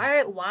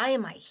 Why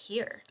am I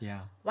here?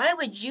 Yeah. Why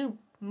would you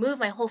move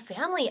my whole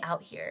family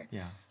out here?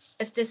 Yeah.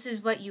 If this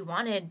is what you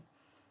wanted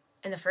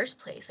in the first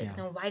place, Yeah.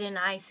 then why didn't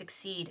I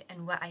succeed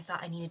in what I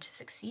thought I needed to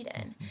succeed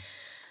in?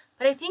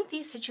 But I think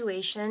these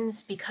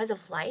situations, because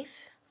of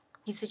life,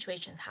 these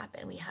situations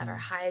happen. We have our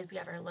highs, we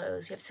have our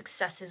lows, we have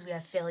successes, we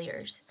have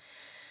failures.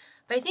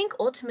 But I think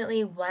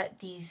ultimately what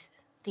these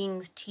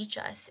things teach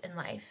us in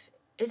life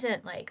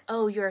isn't like,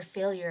 oh, you're a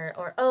failure,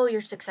 or oh,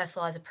 you're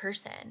successful as a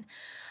person.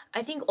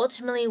 I think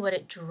ultimately what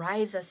it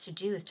drives us to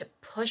do is to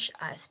push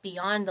us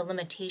beyond the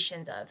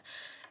limitations of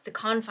the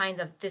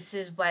confines of this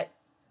is what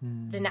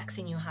the next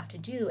thing you have to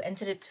do. And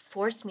so it's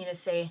forced me to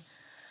say,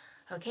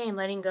 okay, I'm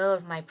letting go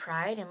of my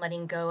pride. I'm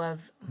letting go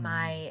of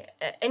my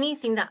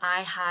anything that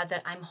I have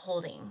that I'm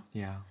holding.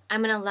 Yeah.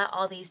 I'm going to let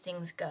all these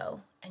things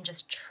go and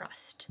just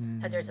trust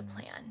that there's a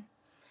plan.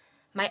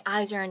 My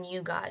eyes are on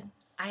you, God.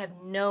 I have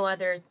no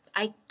other,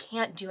 I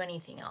can't do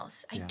anything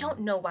else. I don't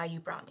know why you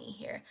brought me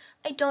here.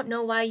 I don't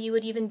know why you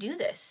would even do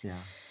this. Yeah.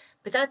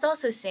 But that's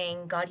also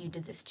saying, God, you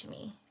did this to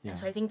me. Yeah. And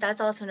so I think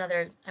that's also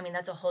another, I mean,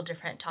 that's a whole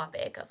different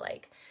topic of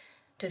like,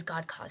 does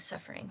God cause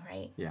suffering,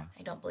 right? Yeah.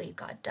 I don't believe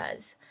God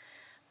does.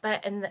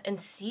 But in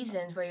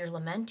seasons where you're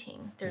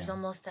lamenting, there's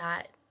almost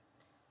that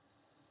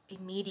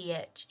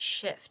immediate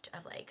shift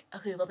of like,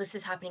 okay, well, this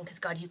is happening because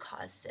God, you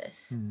caused this,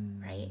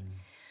 right?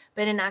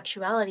 But in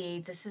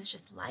actuality, this is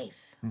just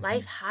life.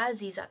 Life has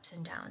these ups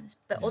and downs.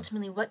 But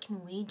ultimately, what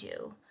can we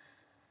do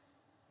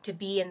to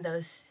be in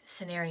those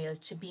scenarios,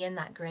 to be in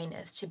that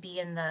grayness, to be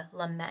in the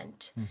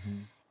lament,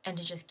 and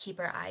to just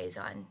keep our eyes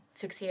on,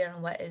 fixated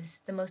on what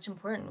is the most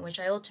important, which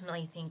I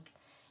ultimately think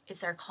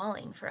is our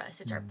calling for us.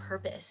 It's our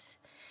purpose.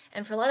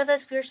 And for a lot of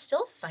us, we're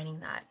still finding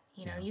that.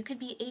 You know, you could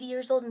be 80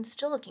 years old and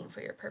still looking for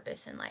your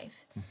purpose in life.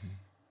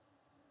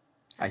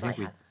 That's all I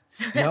have.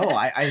 No,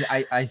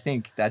 I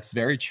think that's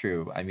very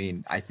true. I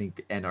mean, I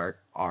think, and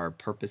our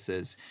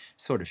purposes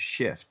sort of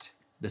shift.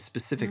 The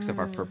specifics of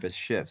our purpose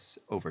shifts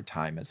over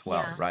time as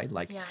well, right?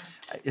 Like,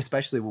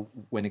 especially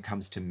when it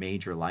comes to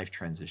major life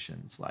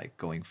transitions, like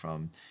going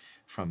from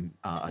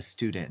a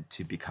student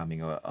to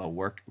becoming a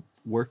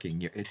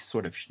working. It's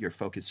sort of your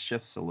focus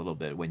shifts a little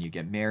bit. When you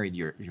get married,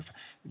 you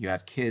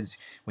have kids.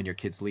 When your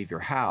kids leave your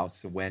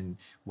house, when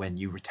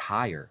you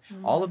retire,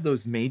 all of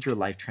those major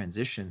life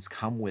transitions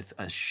come with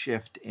a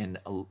shift in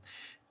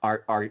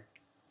our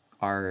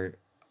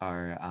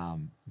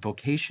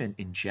vocation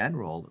in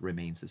general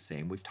remains the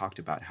same. We've talked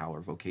about how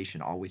our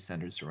vocation always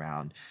centers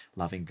around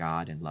loving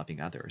God and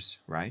loving others,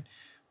 right?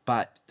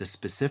 But the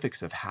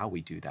specifics of how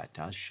we do that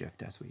does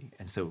shift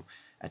and so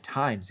at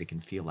times it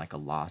can feel like a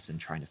loss in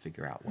trying to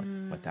figure out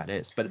what that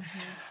is. But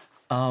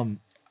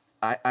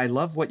I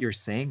love what you're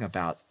saying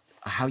about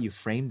how you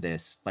frame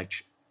this, like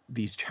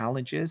these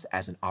challenges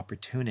as an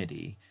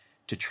opportunity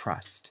to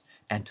trust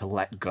and to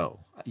let go.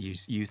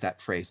 Use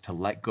that phrase, to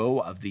let go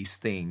of these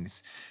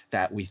things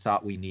that we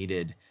thought we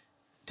needed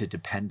to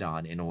depend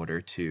on in order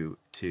to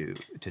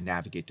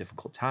navigate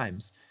difficult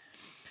times.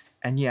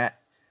 And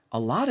yet, a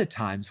lot of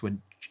times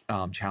when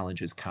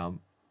challenges come,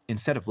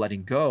 instead of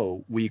letting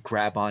go, we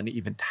grab on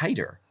even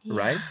tighter,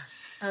 right?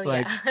 Oh,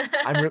 like,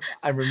 yeah.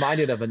 I'm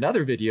reminded of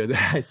another video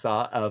that I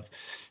saw of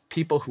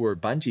people who were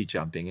bungee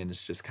jumping, and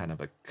it's just kind of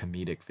a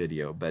comedic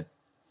video, but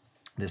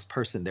this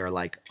person, they're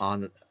like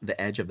on the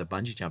edge of the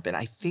bungee jump, and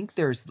I think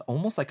there's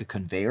almost like a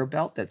conveyor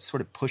belt that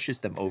sort of pushes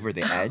them over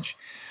the edge,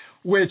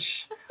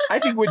 which I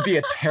think would be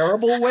a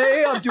terrible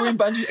way of doing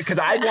bungee, because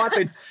I want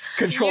the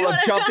control of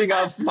jumping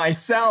off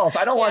myself.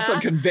 I don't want some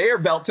conveyor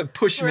belt to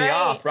push me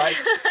off, right?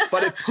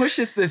 But it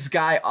pushes this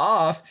guy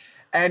off,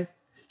 and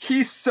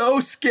he's so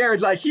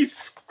scared, like he's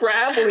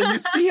scrambling. You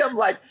see him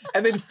like,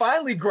 and then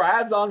finally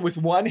grabs on with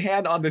one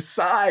hand on the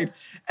side.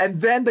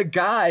 And then the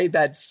guy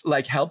that's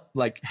like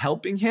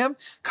helping him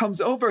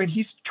comes over, and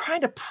he's trying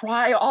to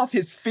pry off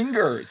his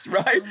fingers,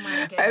 right? Oh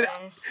my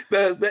goodness.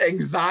 And the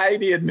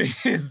anxiety in me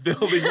is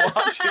building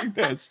watching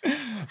this.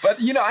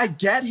 But you know, I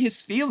get his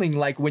feeling.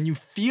 Like when you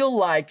feel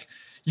like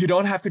you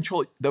don't have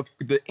control,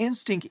 the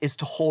instinct is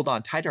to hold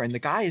on tighter. And the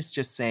guy is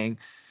just saying,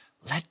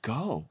 let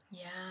go.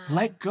 Yeah.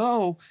 Let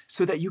go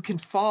so that you can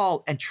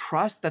fall and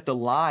trust that the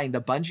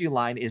bungee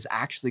line is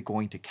actually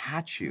going to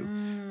catch you,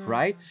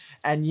 right?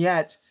 And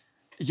yet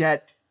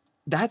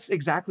that's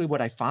exactly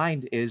what I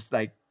find is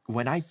like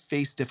when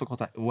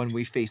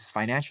we face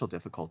financial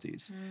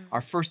difficulties,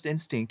 our first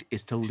instinct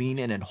is to lean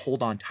in and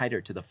hold on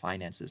tighter to the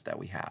finances that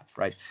we have,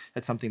 right?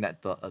 That's something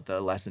that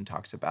the lesson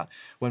talks about.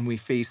 When we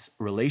face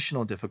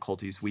relational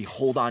difficulties, we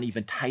hold on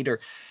even tighter.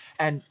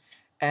 And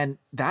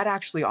that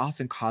actually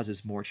often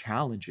causes more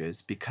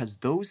challenges because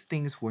those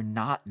things were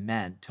not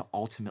meant to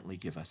ultimately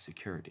give us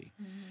security.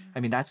 I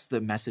mean, that's the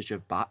message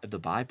of the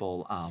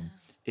Bible,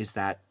 is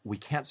that we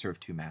can't serve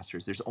two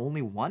masters. There's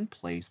only one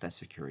place that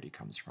security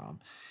comes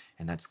from,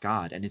 and that's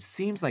God. And it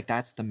seems like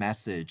that's the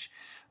message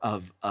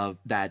of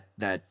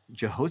that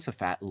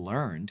Jehoshaphat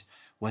learned,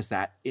 was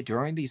that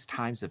during these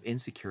times of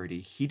insecurity,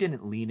 he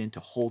didn't lean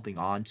into holding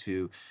on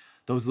to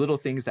those little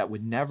things that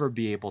would never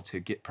be able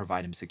to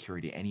provide him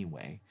security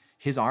anyway.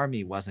 His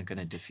army wasn't going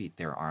to defeat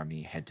their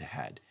army head to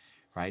head,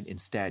 right?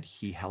 Instead,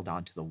 he held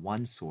on to the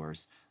one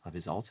source of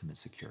his ultimate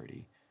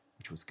security,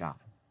 which was God.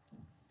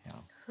 You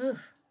know? Whew,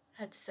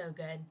 that's so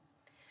good.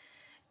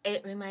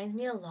 It reminds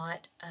me a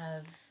lot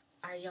of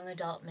our young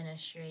adult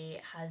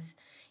ministry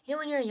you know,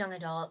 when you're a young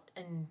adult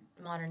in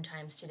modern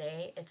times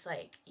today, it's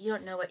like you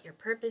don't know what your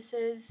purpose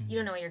is. You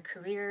don't know what your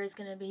career is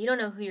going to be. You don't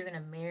know who you're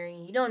going to marry.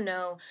 You don't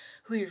know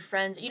who your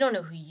friends are. You don't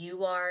know who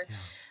you are. Yeah.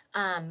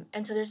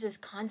 And so there's this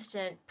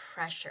constant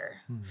pressure,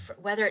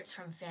 whether it's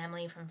from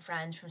family, from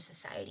friends, from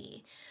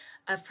society,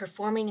 of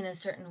performing in a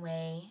certain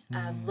way,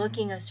 of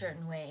looking a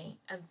certain way,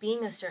 of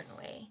being a certain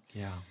way.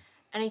 Yeah.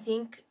 And I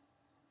think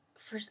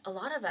for a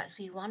lot of us,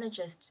 we want to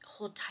just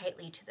hold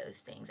tightly to those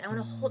things. I want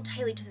to hold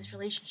tightly to this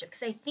relationship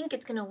because I think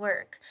it's going to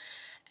work.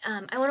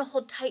 I want to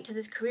hold tight to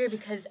this career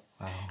because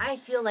I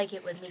feel like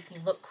it would make me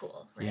look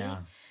cool, right? Yeah.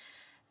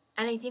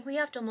 And I think we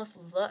have to almost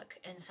look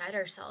inside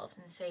ourselves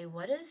and say,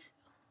 what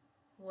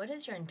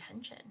is your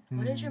intention?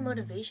 What is your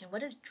motivation?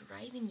 What is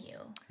driving you?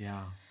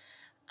 Yeah.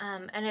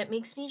 And it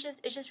makes me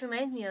it just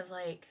reminds me of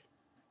like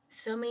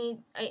so many,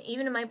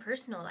 even in my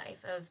personal life,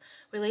 of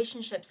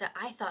relationships that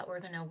I thought were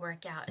going to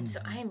work out. And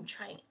so I am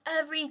trying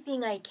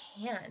everything I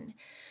can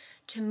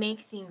to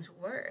make things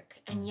work.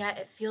 And yet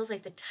it feels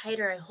like the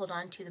tighter I hold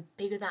on to, the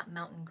bigger that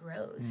mountain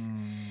grows.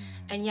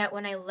 And yet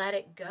when I let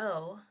it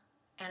go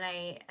and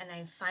I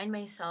find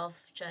myself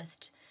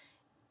just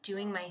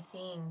doing my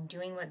thing,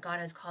 doing what God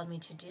has called me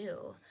to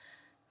do,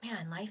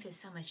 man, life is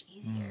so much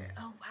easier.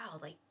 Oh, wow.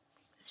 Like,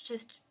 it's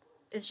just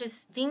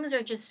things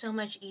are just so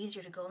much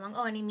easier to go along.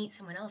 Oh, and I meet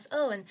someone else.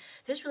 Oh, and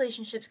this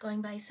relationship's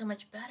going by so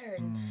much better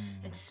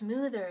and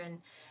smoother,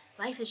 and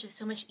life is just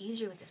so much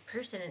easier with this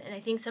person. And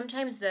I think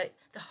sometimes the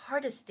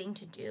hardest thing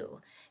to do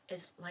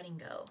is letting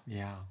go.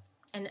 Yeah.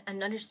 And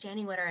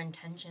understanding what our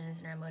intentions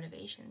and our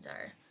motivations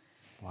are.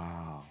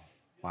 Wow.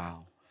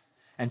 Wow.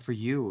 And for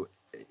you,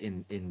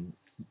 in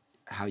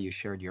how you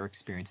shared your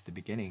experience at the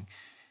beginning,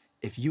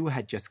 if you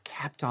had just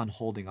kept on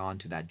holding on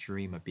to that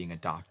dream of being a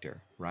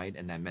doctor, right?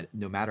 And that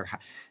no matter how,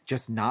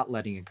 just not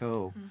letting it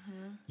go,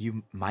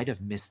 you might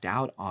have missed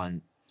out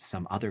on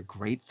some other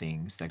great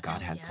things that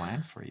God had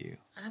planned for you.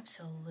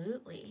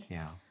 Absolutely.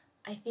 Yeah.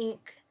 I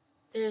think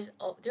there's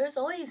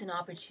always an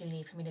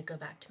opportunity for me to go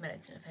back to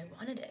medicine if I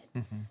wanted it.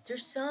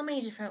 There's so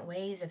many different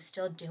ways of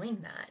still doing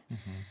that.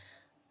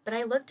 But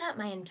I looked at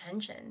my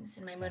intentions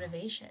and my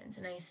motivations,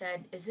 and I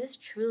said,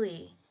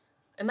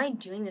 am I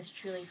doing this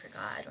truly for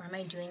God, or am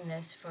I doing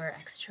this for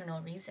external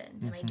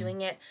reasons? Am I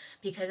doing it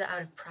because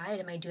out of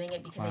pride? Am I doing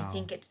it because I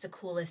think it's the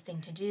coolest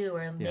thing to do,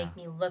 or make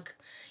me look,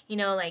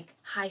 like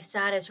high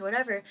status or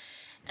whatever?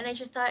 And I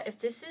just thought, if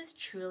this is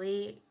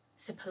truly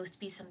supposed to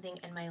be something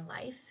in my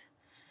life,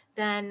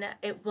 then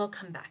it will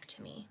come back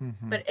to me.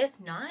 But if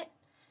not,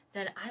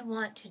 then I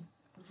want to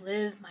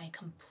live my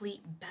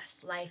complete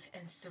best life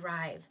and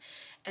thrive.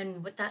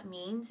 And what that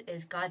means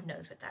is God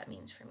knows what that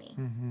means for me.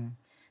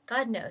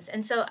 God knows.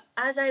 And so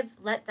as I've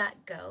let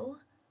that go,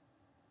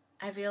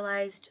 I've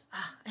realized,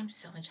 I'm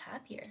so much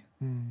happier.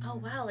 Oh,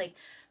 wow. Like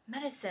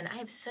medicine, I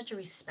have such a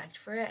respect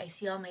for it. I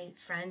see all my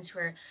friends who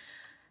are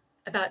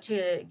about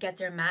to get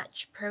their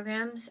match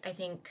programs. I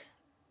think,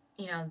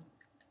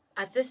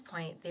 at this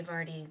point, they've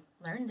already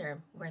learned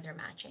where they're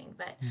matching.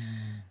 But,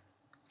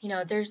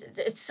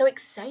 it's so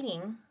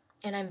exciting,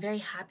 and I'm very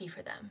happy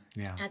for them.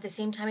 Yeah. And at the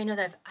same time, I know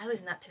that if I was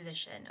in that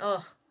position,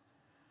 I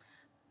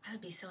would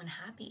be so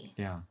unhappy.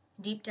 Yeah.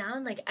 Deep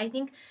down,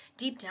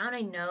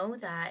 I know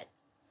that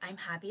I'm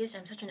happiest.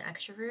 I'm such an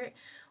extrovert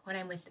when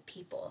I'm with the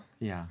people.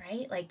 Yeah.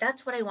 Right? Like,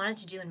 that's what I wanted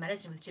to do in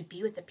medicine, was to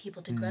be with the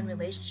people, to grow in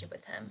relationship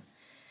with him.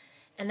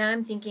 And now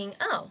I'm thinking,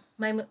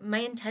 my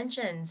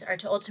intentions are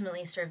to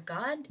ultimately serve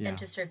God and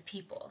to serve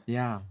people.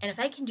 Yeah. And if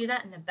I can do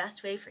that in the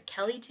best way for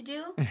Kelly to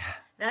do,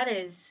 that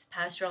is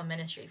pastoral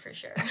ministry for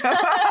sure.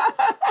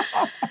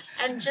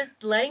 And just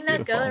letting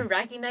that go and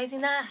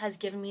recognizing that has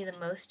given me the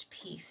most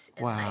peace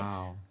in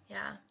life.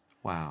 Yeah.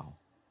 Wow.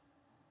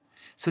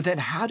 So then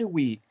how do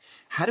we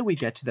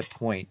get to the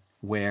point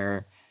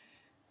where,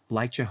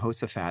 like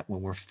Jehoshaphat,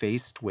 when we're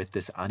faced with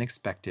this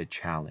unexpected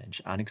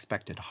challenge,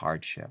 unexpected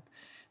hardship,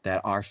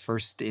 that our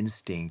first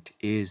instinct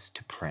is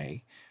to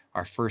pray,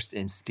 our first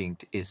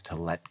instinct is to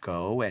let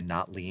go and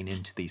not lean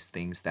into these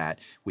things that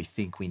we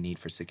think we need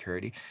for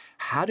security?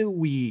 How do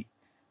we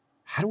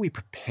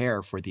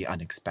prepare for the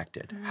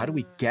unexpected? How do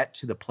we get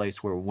to the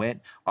place where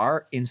when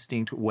our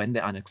instinct, when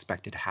the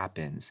unexpected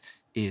happens,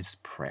 is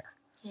prayer?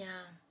 Yeah.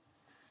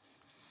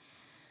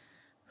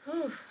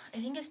 Whew. I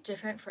think it's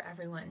different for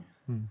everyone.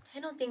 I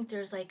don't think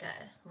there's like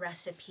a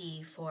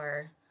recipe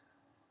for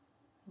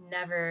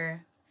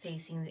never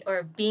facing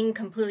or being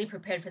completely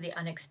prepared for the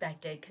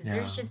unexpected, because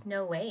there's just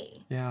no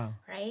way. Yeah.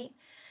 Right?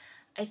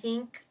 I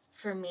think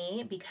for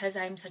me, because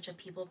I'm such a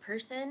people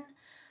person,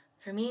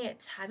 for me,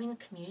 it's having a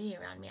community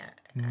around me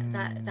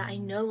that I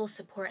know will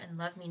support and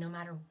love me no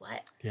matter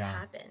what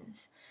happens.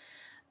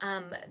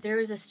 There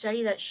is a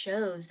study that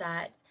shows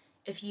that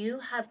if you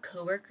have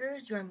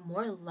coworkers, you're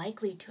more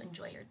likely to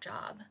enjoy your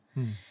job.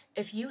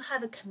 If you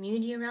have a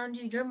community around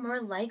you, you're more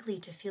likely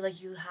to feel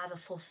like you have a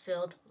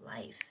fulfilled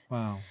life.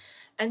 Wow.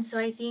 And so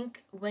I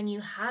think when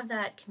you have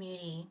that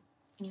community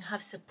and you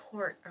have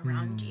support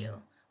around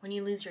you, when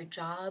you lose your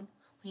job,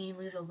 when you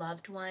lose a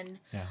loved one,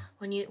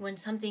 when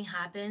something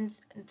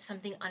happens,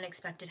 something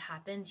unexpected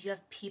happens, you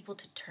have people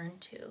to turn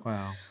to.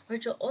 Wow.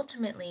 Which will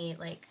ultimately,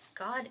 like,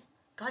 God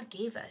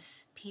gave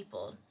us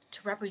people to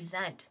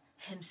represent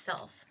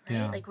himself, right?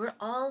 Yeah. Like, we're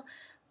all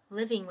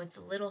living with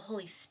the little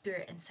Holy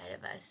Spirit inside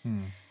of us.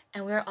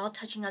 And we're all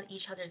touching on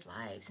each other's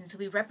lives. And so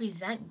we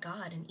represent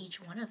God in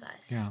each one of us.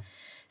 Yeah.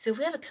 So if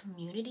we have a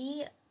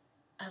community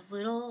of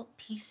little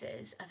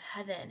pieces of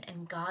heaven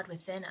and God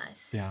within us,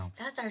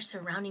 that's our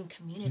surrounding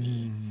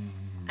community.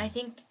 I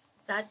think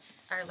that's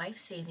our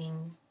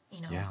life-saving,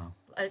 you know,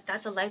 Yeah.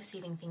 that's a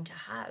life-saving thing to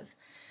have.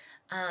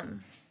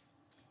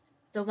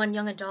 The one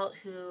young adult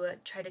who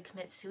tried to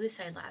commit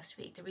suicide last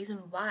week, the reason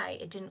why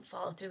it didn't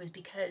follow through was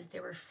because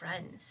there were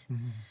friends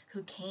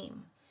who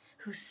came,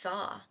 who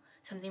saw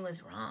something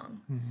was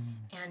wrong,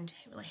 and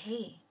were like,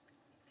 hey,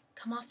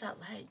 come off that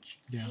ledge.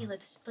 Yeah. Hey,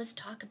 let's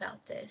talk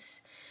about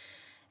this.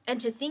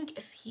 And to think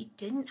if he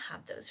didn't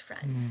have those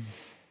friends,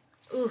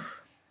 if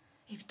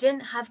he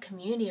didn't have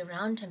community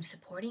around him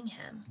supporting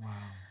him, Wow.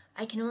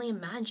 I can only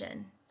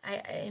imagine.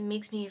 It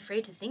makes me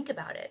afraid to think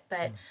about it,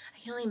 but I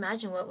can only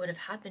imagine what would have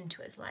happened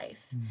to his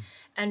life.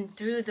 And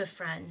through the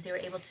friends, they were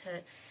able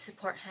to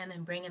support him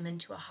and bring him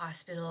into a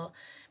hospital,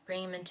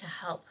 bring him into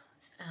help.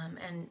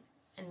 And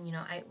you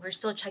know, we're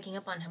still checking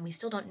up on him. We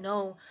still don't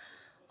know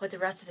what the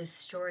rest of his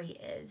story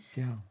is.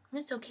 Yeah. And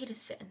it's okay to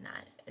sit in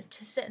that,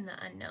 to sit in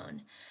the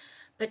unknown.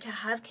 But to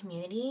have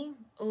community,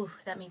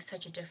 that makes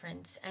such a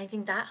difference. And I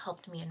think that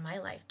helped me in my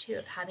life too,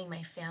 of having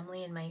my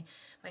family and my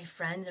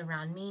friends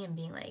around me and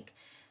being like,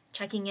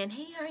 checking in,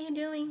 hey, how are you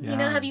doing? Yeah. You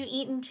know, have you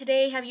eaten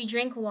today? Have you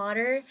drank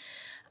water?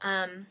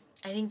 I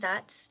think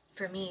that's,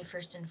 for me,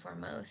 first and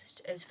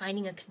foremost, is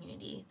finding a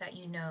community that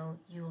you know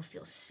you will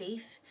feel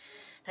safe,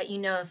 that you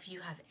know if you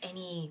have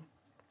any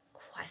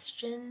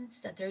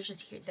questions, that they're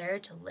just there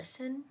to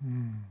listen,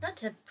 not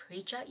to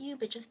preach at you,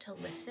 but just to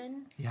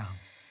listen. Yeah.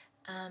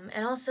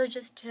 And also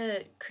just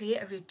to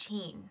create a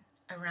routine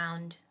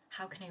around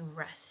how can I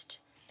rest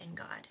in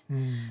God.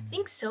 I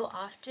think so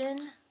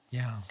often...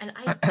 Yeah. And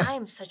I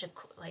am such a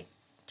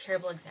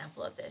terrible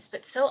example of this,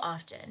 but so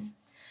often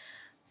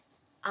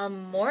I'll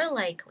more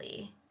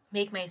likely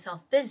make myself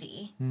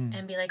busy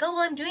and be like, oh,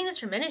 well, I'm doing this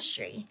for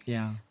ministry.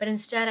 Yeah. But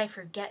instead I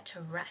forget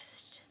to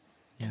rest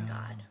in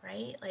God,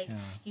 right? Like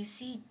you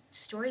see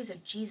stories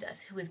of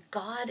Jesus, who is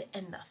God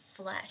in the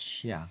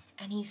flesh. Yeah.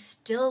 And he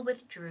still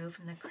withdrew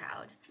from the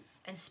crowd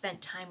and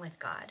spent time with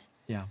God.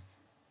 Yeah.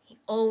 He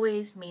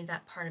always made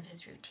that part of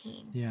his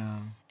routine. Yeah.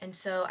 And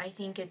so I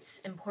think it's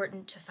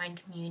important to find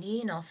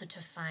community and also to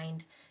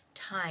find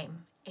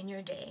time in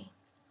your day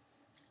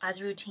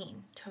as a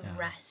routine to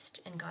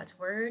rest in God's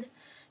word,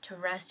 to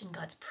rest in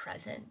God's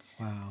presence.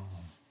 Wow.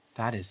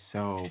 That is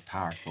so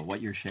powerful,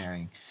 what you're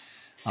sharing.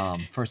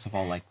 First of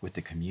all, like with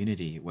the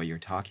community, what you're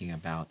talking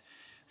about,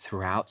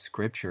 throughout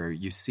Scripture,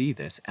 you see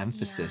this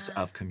emphasis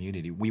of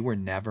community. We were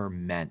never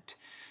meant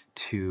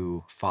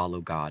to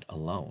follow God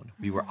alone.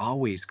 We were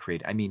always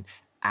created. I mean,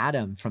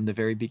 Adam from the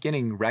very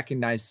beginning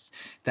recognized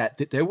that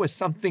there was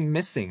something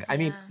missing. I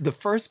mean, the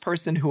first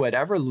person who had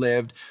ever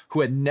lived,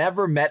 who had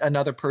never met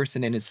another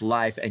person in his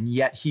life, and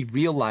yet he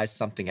realized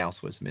something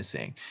else was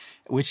missing,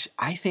 which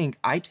I think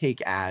I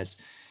take as,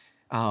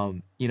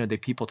 you know,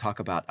 that people talk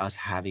about us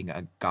having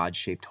a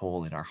God-shaped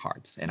hole in our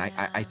hearts. And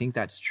I think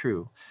that's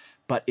true.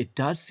 But it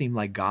does seem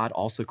like God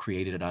also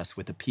created us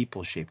with a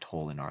people-shaped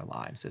hole in our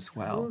lives as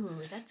well. Ooh,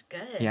 that's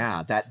good.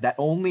 Yeah, that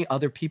only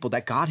other people,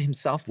 that God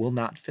himself will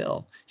not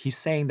fill. He's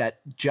saying that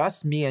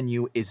just me and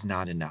you is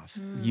not enough.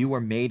 You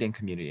were made in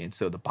community. And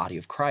so the body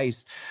of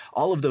Christ,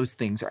 all of those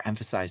things are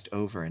emphasized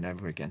over and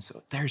over again.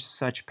 So there's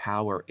such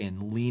power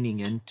in leaning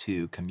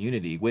into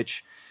community,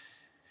 which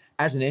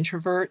as an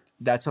introvert,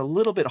 that's a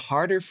little bit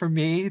harder for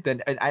me.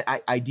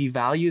 I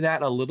devalue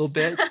that a little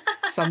bit.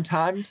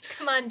 Sometimes.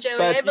 Come on, Joey,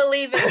 I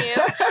believe in you.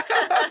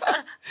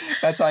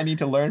 That's how I need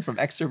to learn from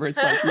extroverts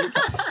like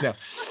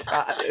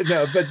you.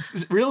 No, but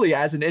really,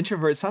 as an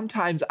introvert,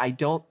 sometimes I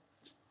don't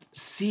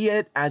see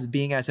it as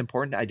being as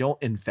important. I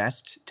don't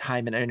invest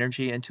time and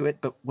energy into it.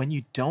 But when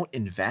you don't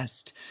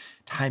invest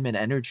time and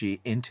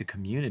energy into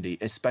community,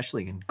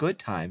 especially in good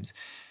times,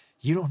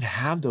 you don't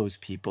have those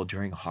people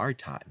during hard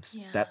times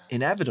that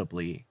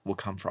inevitably will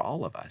come for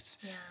all of us.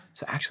 Yeah.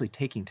 So actually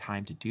taking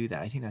time to do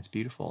that, I think that's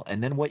beautiful.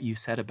 And then what you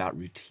said about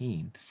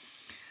routine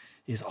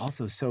is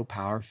also so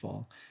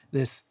powerful.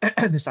 This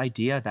this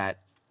idea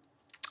that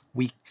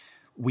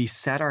we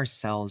set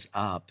ourselves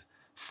up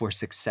for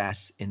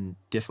success in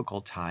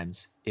difficult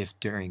times if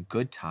during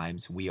good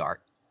times we are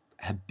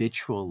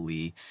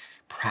habitually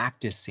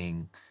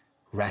practicing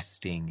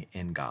resting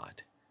in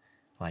God.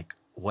 Like,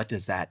 what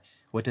does that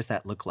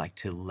look like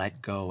to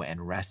let go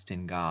and rest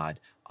in God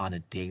on a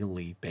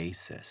daily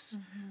basis,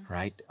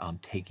 right?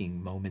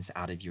 Taking moments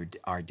out of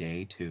our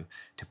day to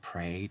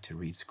pray, to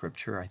read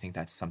scripture. I think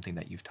that's something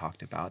that you've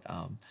talked about.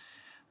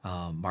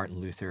 Martin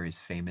Luther is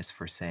famous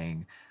for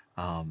saying,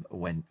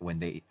 when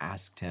they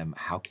asked him,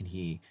 how can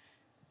he,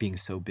 being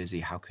so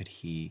busy, how could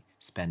he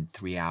spend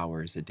 3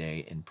 hours a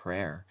day in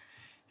prayer?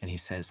 And he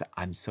says,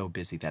 I'm so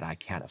busy that I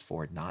can't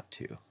afford not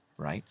to.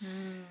 Right?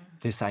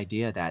 This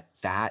idea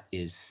that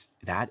is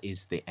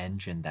the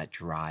engine that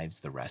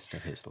drives the rest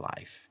of his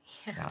life.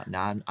 Yeah.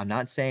 Now, I'm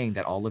not saying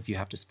that all of you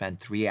have to spend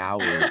 3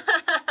 hours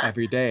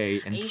every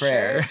day in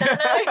prayer. Sure?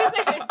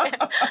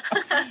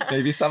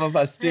 Maybe some of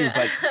us do,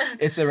 but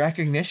it's a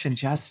recognition,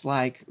 just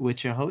like with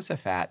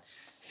Jehoshaphat.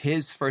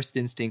 His first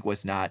instinct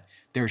was not,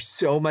 there's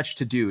so much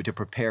to do to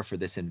prepare for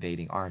this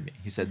invading army.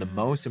 He said the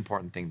most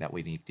important thing that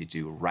we need to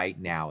do right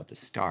now at the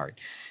start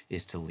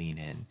is to lean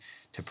in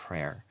to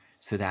prayer.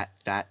 So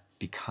that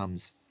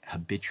becomes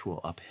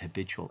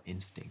habitual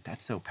instinct.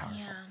 That's so powerful.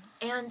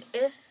 Yeah. And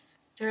if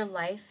your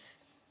life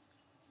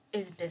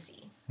is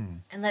busy,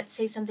 and let's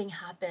say something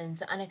happens,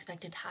 the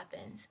unexpected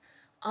happens,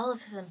 all of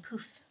a sudden,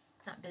 poof,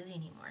 it's not busy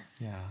anymore.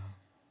 Yeah.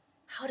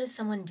 How does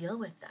someone deal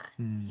with that?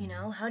 You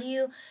know, how do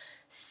you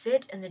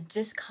sit in the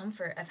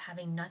discomfort of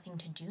having nothing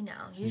to do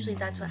now? Usually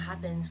that's what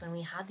happens when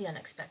we have the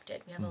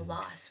unexpected. We have a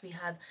loss. We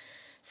have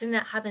something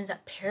that happens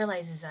that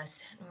paralyzes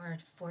us and we're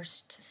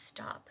forced to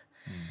stop.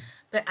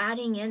 But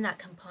adding in that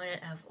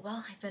component of,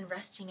 well, I've been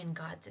resting in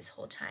God this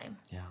whole time.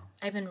 Yeah.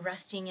 I've been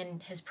resting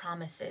in his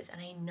promises, and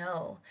I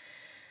know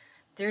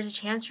there's a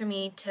chance for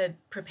me to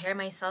prepare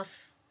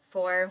myself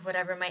for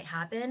whatever might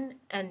happen,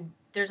 and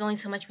there's only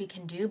so much we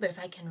can do, but if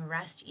I can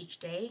rest each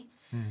day,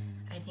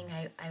 I think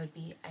I would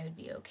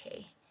be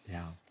okay.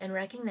 Yeah. And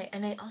recognize,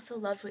 and I also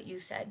loved what you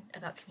said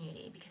about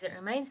community, because it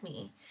reminds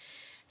me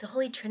the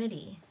Holy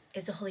Trinity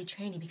is the Holy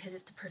Trinity because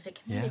it's the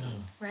perfect community,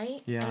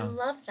 right? Yeah. I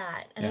love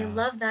that. And I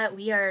love that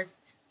we are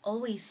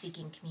always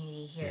seeking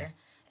community here.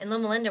 In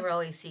Loma Linda, we're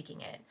always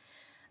seeking it.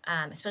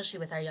 Especially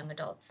with our young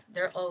adults.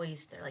 They're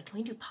like, can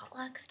we do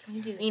potlucks? Can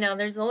we do,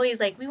 there's always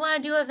like, we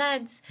want to do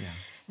events. Yeah.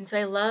 And so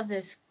I love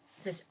this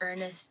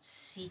earnest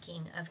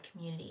seeking of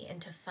community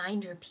and to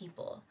find your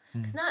people.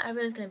 Because not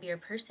everyone's going to be your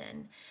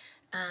person.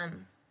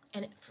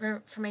 And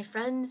for my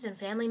friends and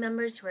family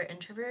members who are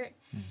introvert,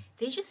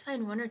 they just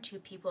find one or two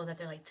people that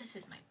they're like, this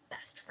is my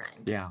best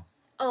friend. Yeah.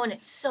 Oh, and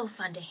it's so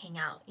fun to hang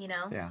out,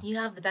 Yeah. You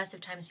have the best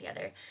of times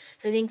together.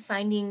 So I think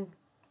finding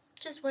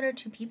just one or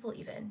two people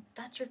even,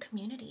 that's your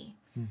community.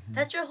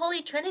 That's your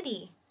Holy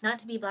Trinity. Not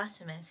to be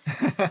blasphemous.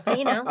 But,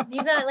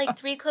 you got like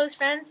 3 close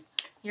friends,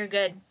 you're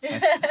good.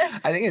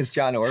 I think it's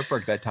John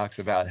Ortberg that talks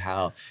about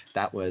how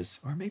that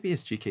was, or maybe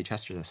it's G.K.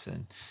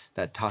 Chesterton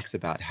that talks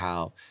about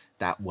how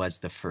that was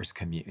the first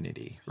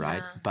community,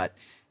 right? Yeah. But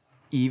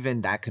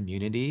even that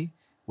community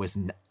was,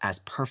 as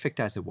perfect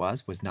as it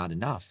was not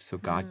enough. So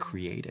God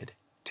created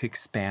to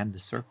expand the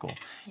circle.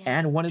 Yeah.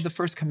 And one of the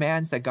first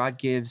commands that God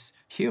gives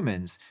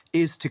humans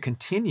is to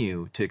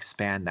continue to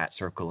expand that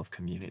circle of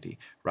community,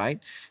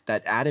 right?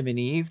 That Adam and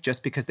Eve,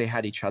 just because they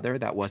had each other,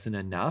 that wasn't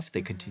enough.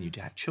 They continued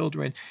to have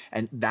children.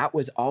 And that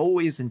was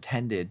always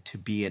intended to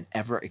be an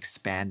ever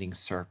expanding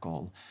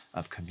circle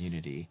of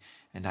community.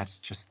 And that's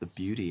just the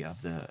beauty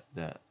of the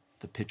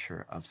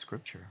picture of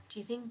Scripture. Do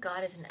you think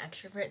God is an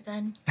extrovert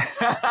then?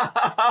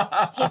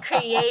 He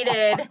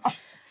created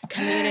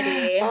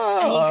community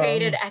and he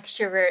created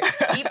extrovert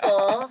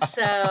people,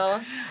 so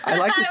I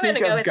like to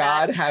think of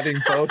God having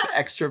both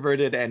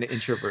extroverted and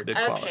introverted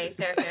qualities.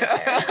 Okay,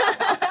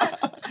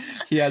 fair.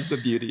 He has the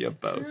beauty of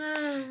both.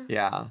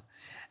 Yeah.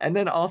 And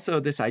then also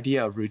this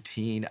idea of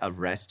routine, of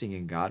resting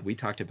in God. We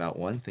talked about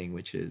one thing,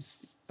 which is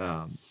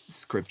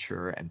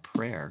Scripture and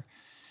prayer.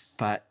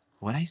 But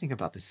when I think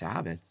about the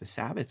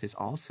Sabbath is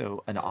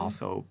also an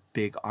also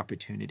big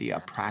opportunity, a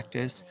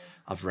practice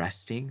of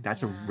resting.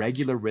 That's a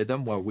regular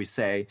rhythm where we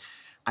say,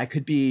 I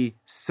could be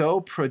so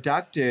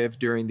productive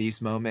during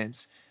these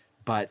moments,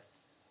 but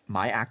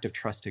my act of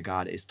trust to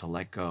God is to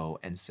let go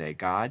and say,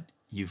 God,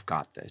 you've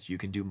got this. You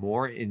can do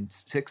more in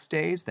 6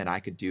 days than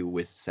I could do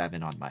with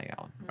 7 on my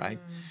own, right?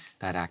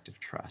 That act of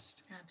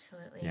trust.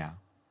 Absolutely. Yeah.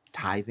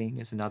 Tithing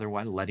is another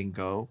one, letting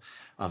go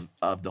of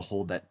the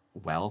hold that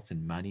wealth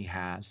and money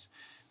has.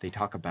 They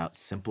talk about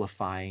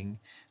simplifying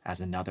as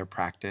another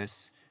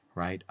practice,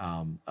 right?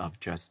 Of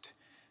just,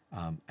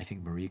 I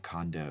think Marie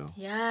Kondo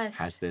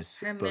has this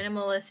her book.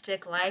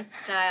 Minimalistic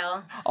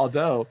lifestyle.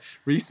 Although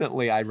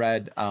recently I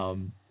read,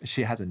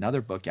 she has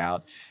another book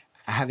out.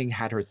 Having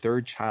had her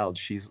 3rd child,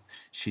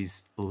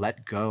 she's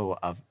let go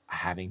of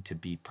having to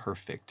be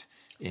perfect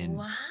in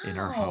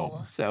her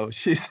home. So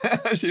she's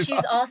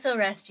also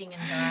resting in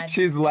God.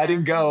 She's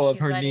letting go of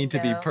her need to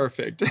be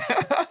perfect.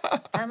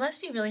 That must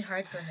be really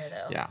hard for her,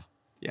 though.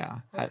 Yeah.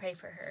 We'll pray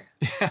for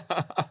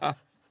her.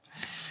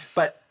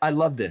 But I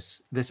love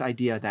this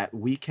idea that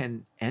we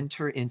can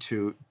enter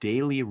into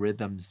daily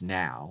rhythms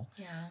now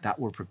that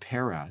will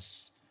prepare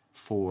us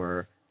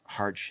for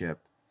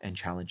hardship and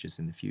challenges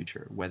in the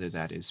future, whether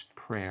that is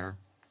prayer,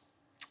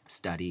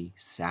 study,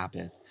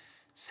 Sabbath,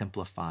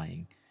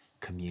 simplifying,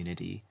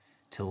 community,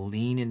 to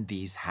lean in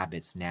these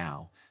habits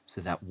now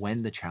so that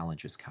when the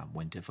challenges come,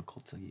 when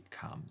difficulty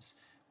comes,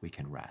 we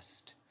can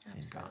rest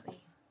in God.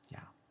 Yeah.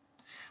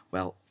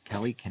 Well,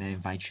 Kelly, can I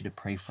invite you to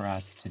pray for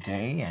us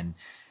today and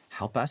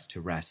help us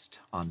to rest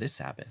on this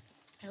Sabbath?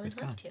 I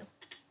would love to.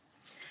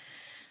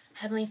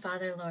 Heavenly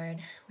Father, Lord,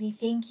 we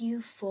thank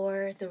you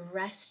for the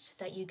rest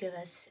that you give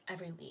us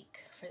every week,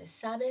 for the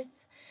Sabbath,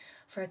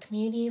 for our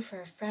community, for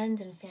our friends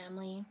and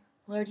family.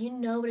 Lord, you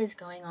know what is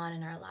going on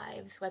in our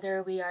lives,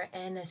 whether we are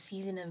in a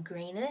season of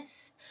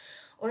grayness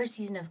or a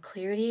season of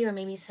clarity or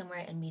maybe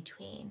somewhere in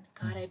between.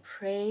 God, I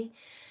pray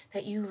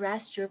that you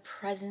rest your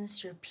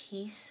presence, your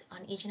peace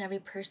on each and every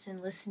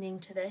person listening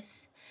to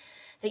this,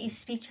 that you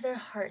speak to their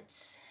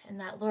hearts, and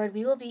that, Lord,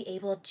 we will be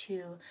able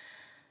to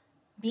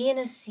be in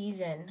a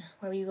season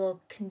where we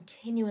will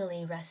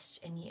continually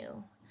rest in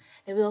you,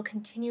 that we will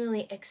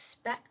continually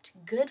expect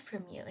good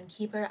from you and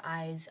keep our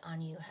eyes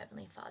on you,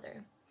 Heavenly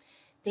Father.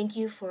 Thank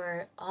you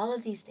for all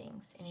of these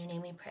things. In your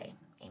name we pray.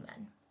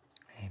 Amen.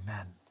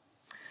 Amen.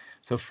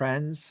 So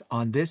friends,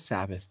 on this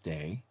Sabbath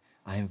day,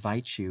 I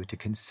invite you to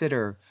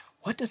consider,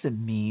 what does it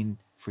mean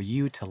for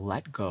you to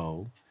let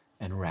go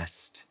and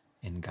rest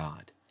in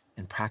God,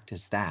 and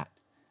practice that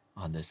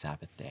on this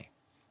Sabbath day.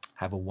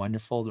 Have a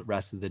wonderful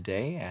rest of the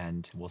day,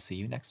 and we'll see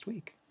you next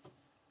week.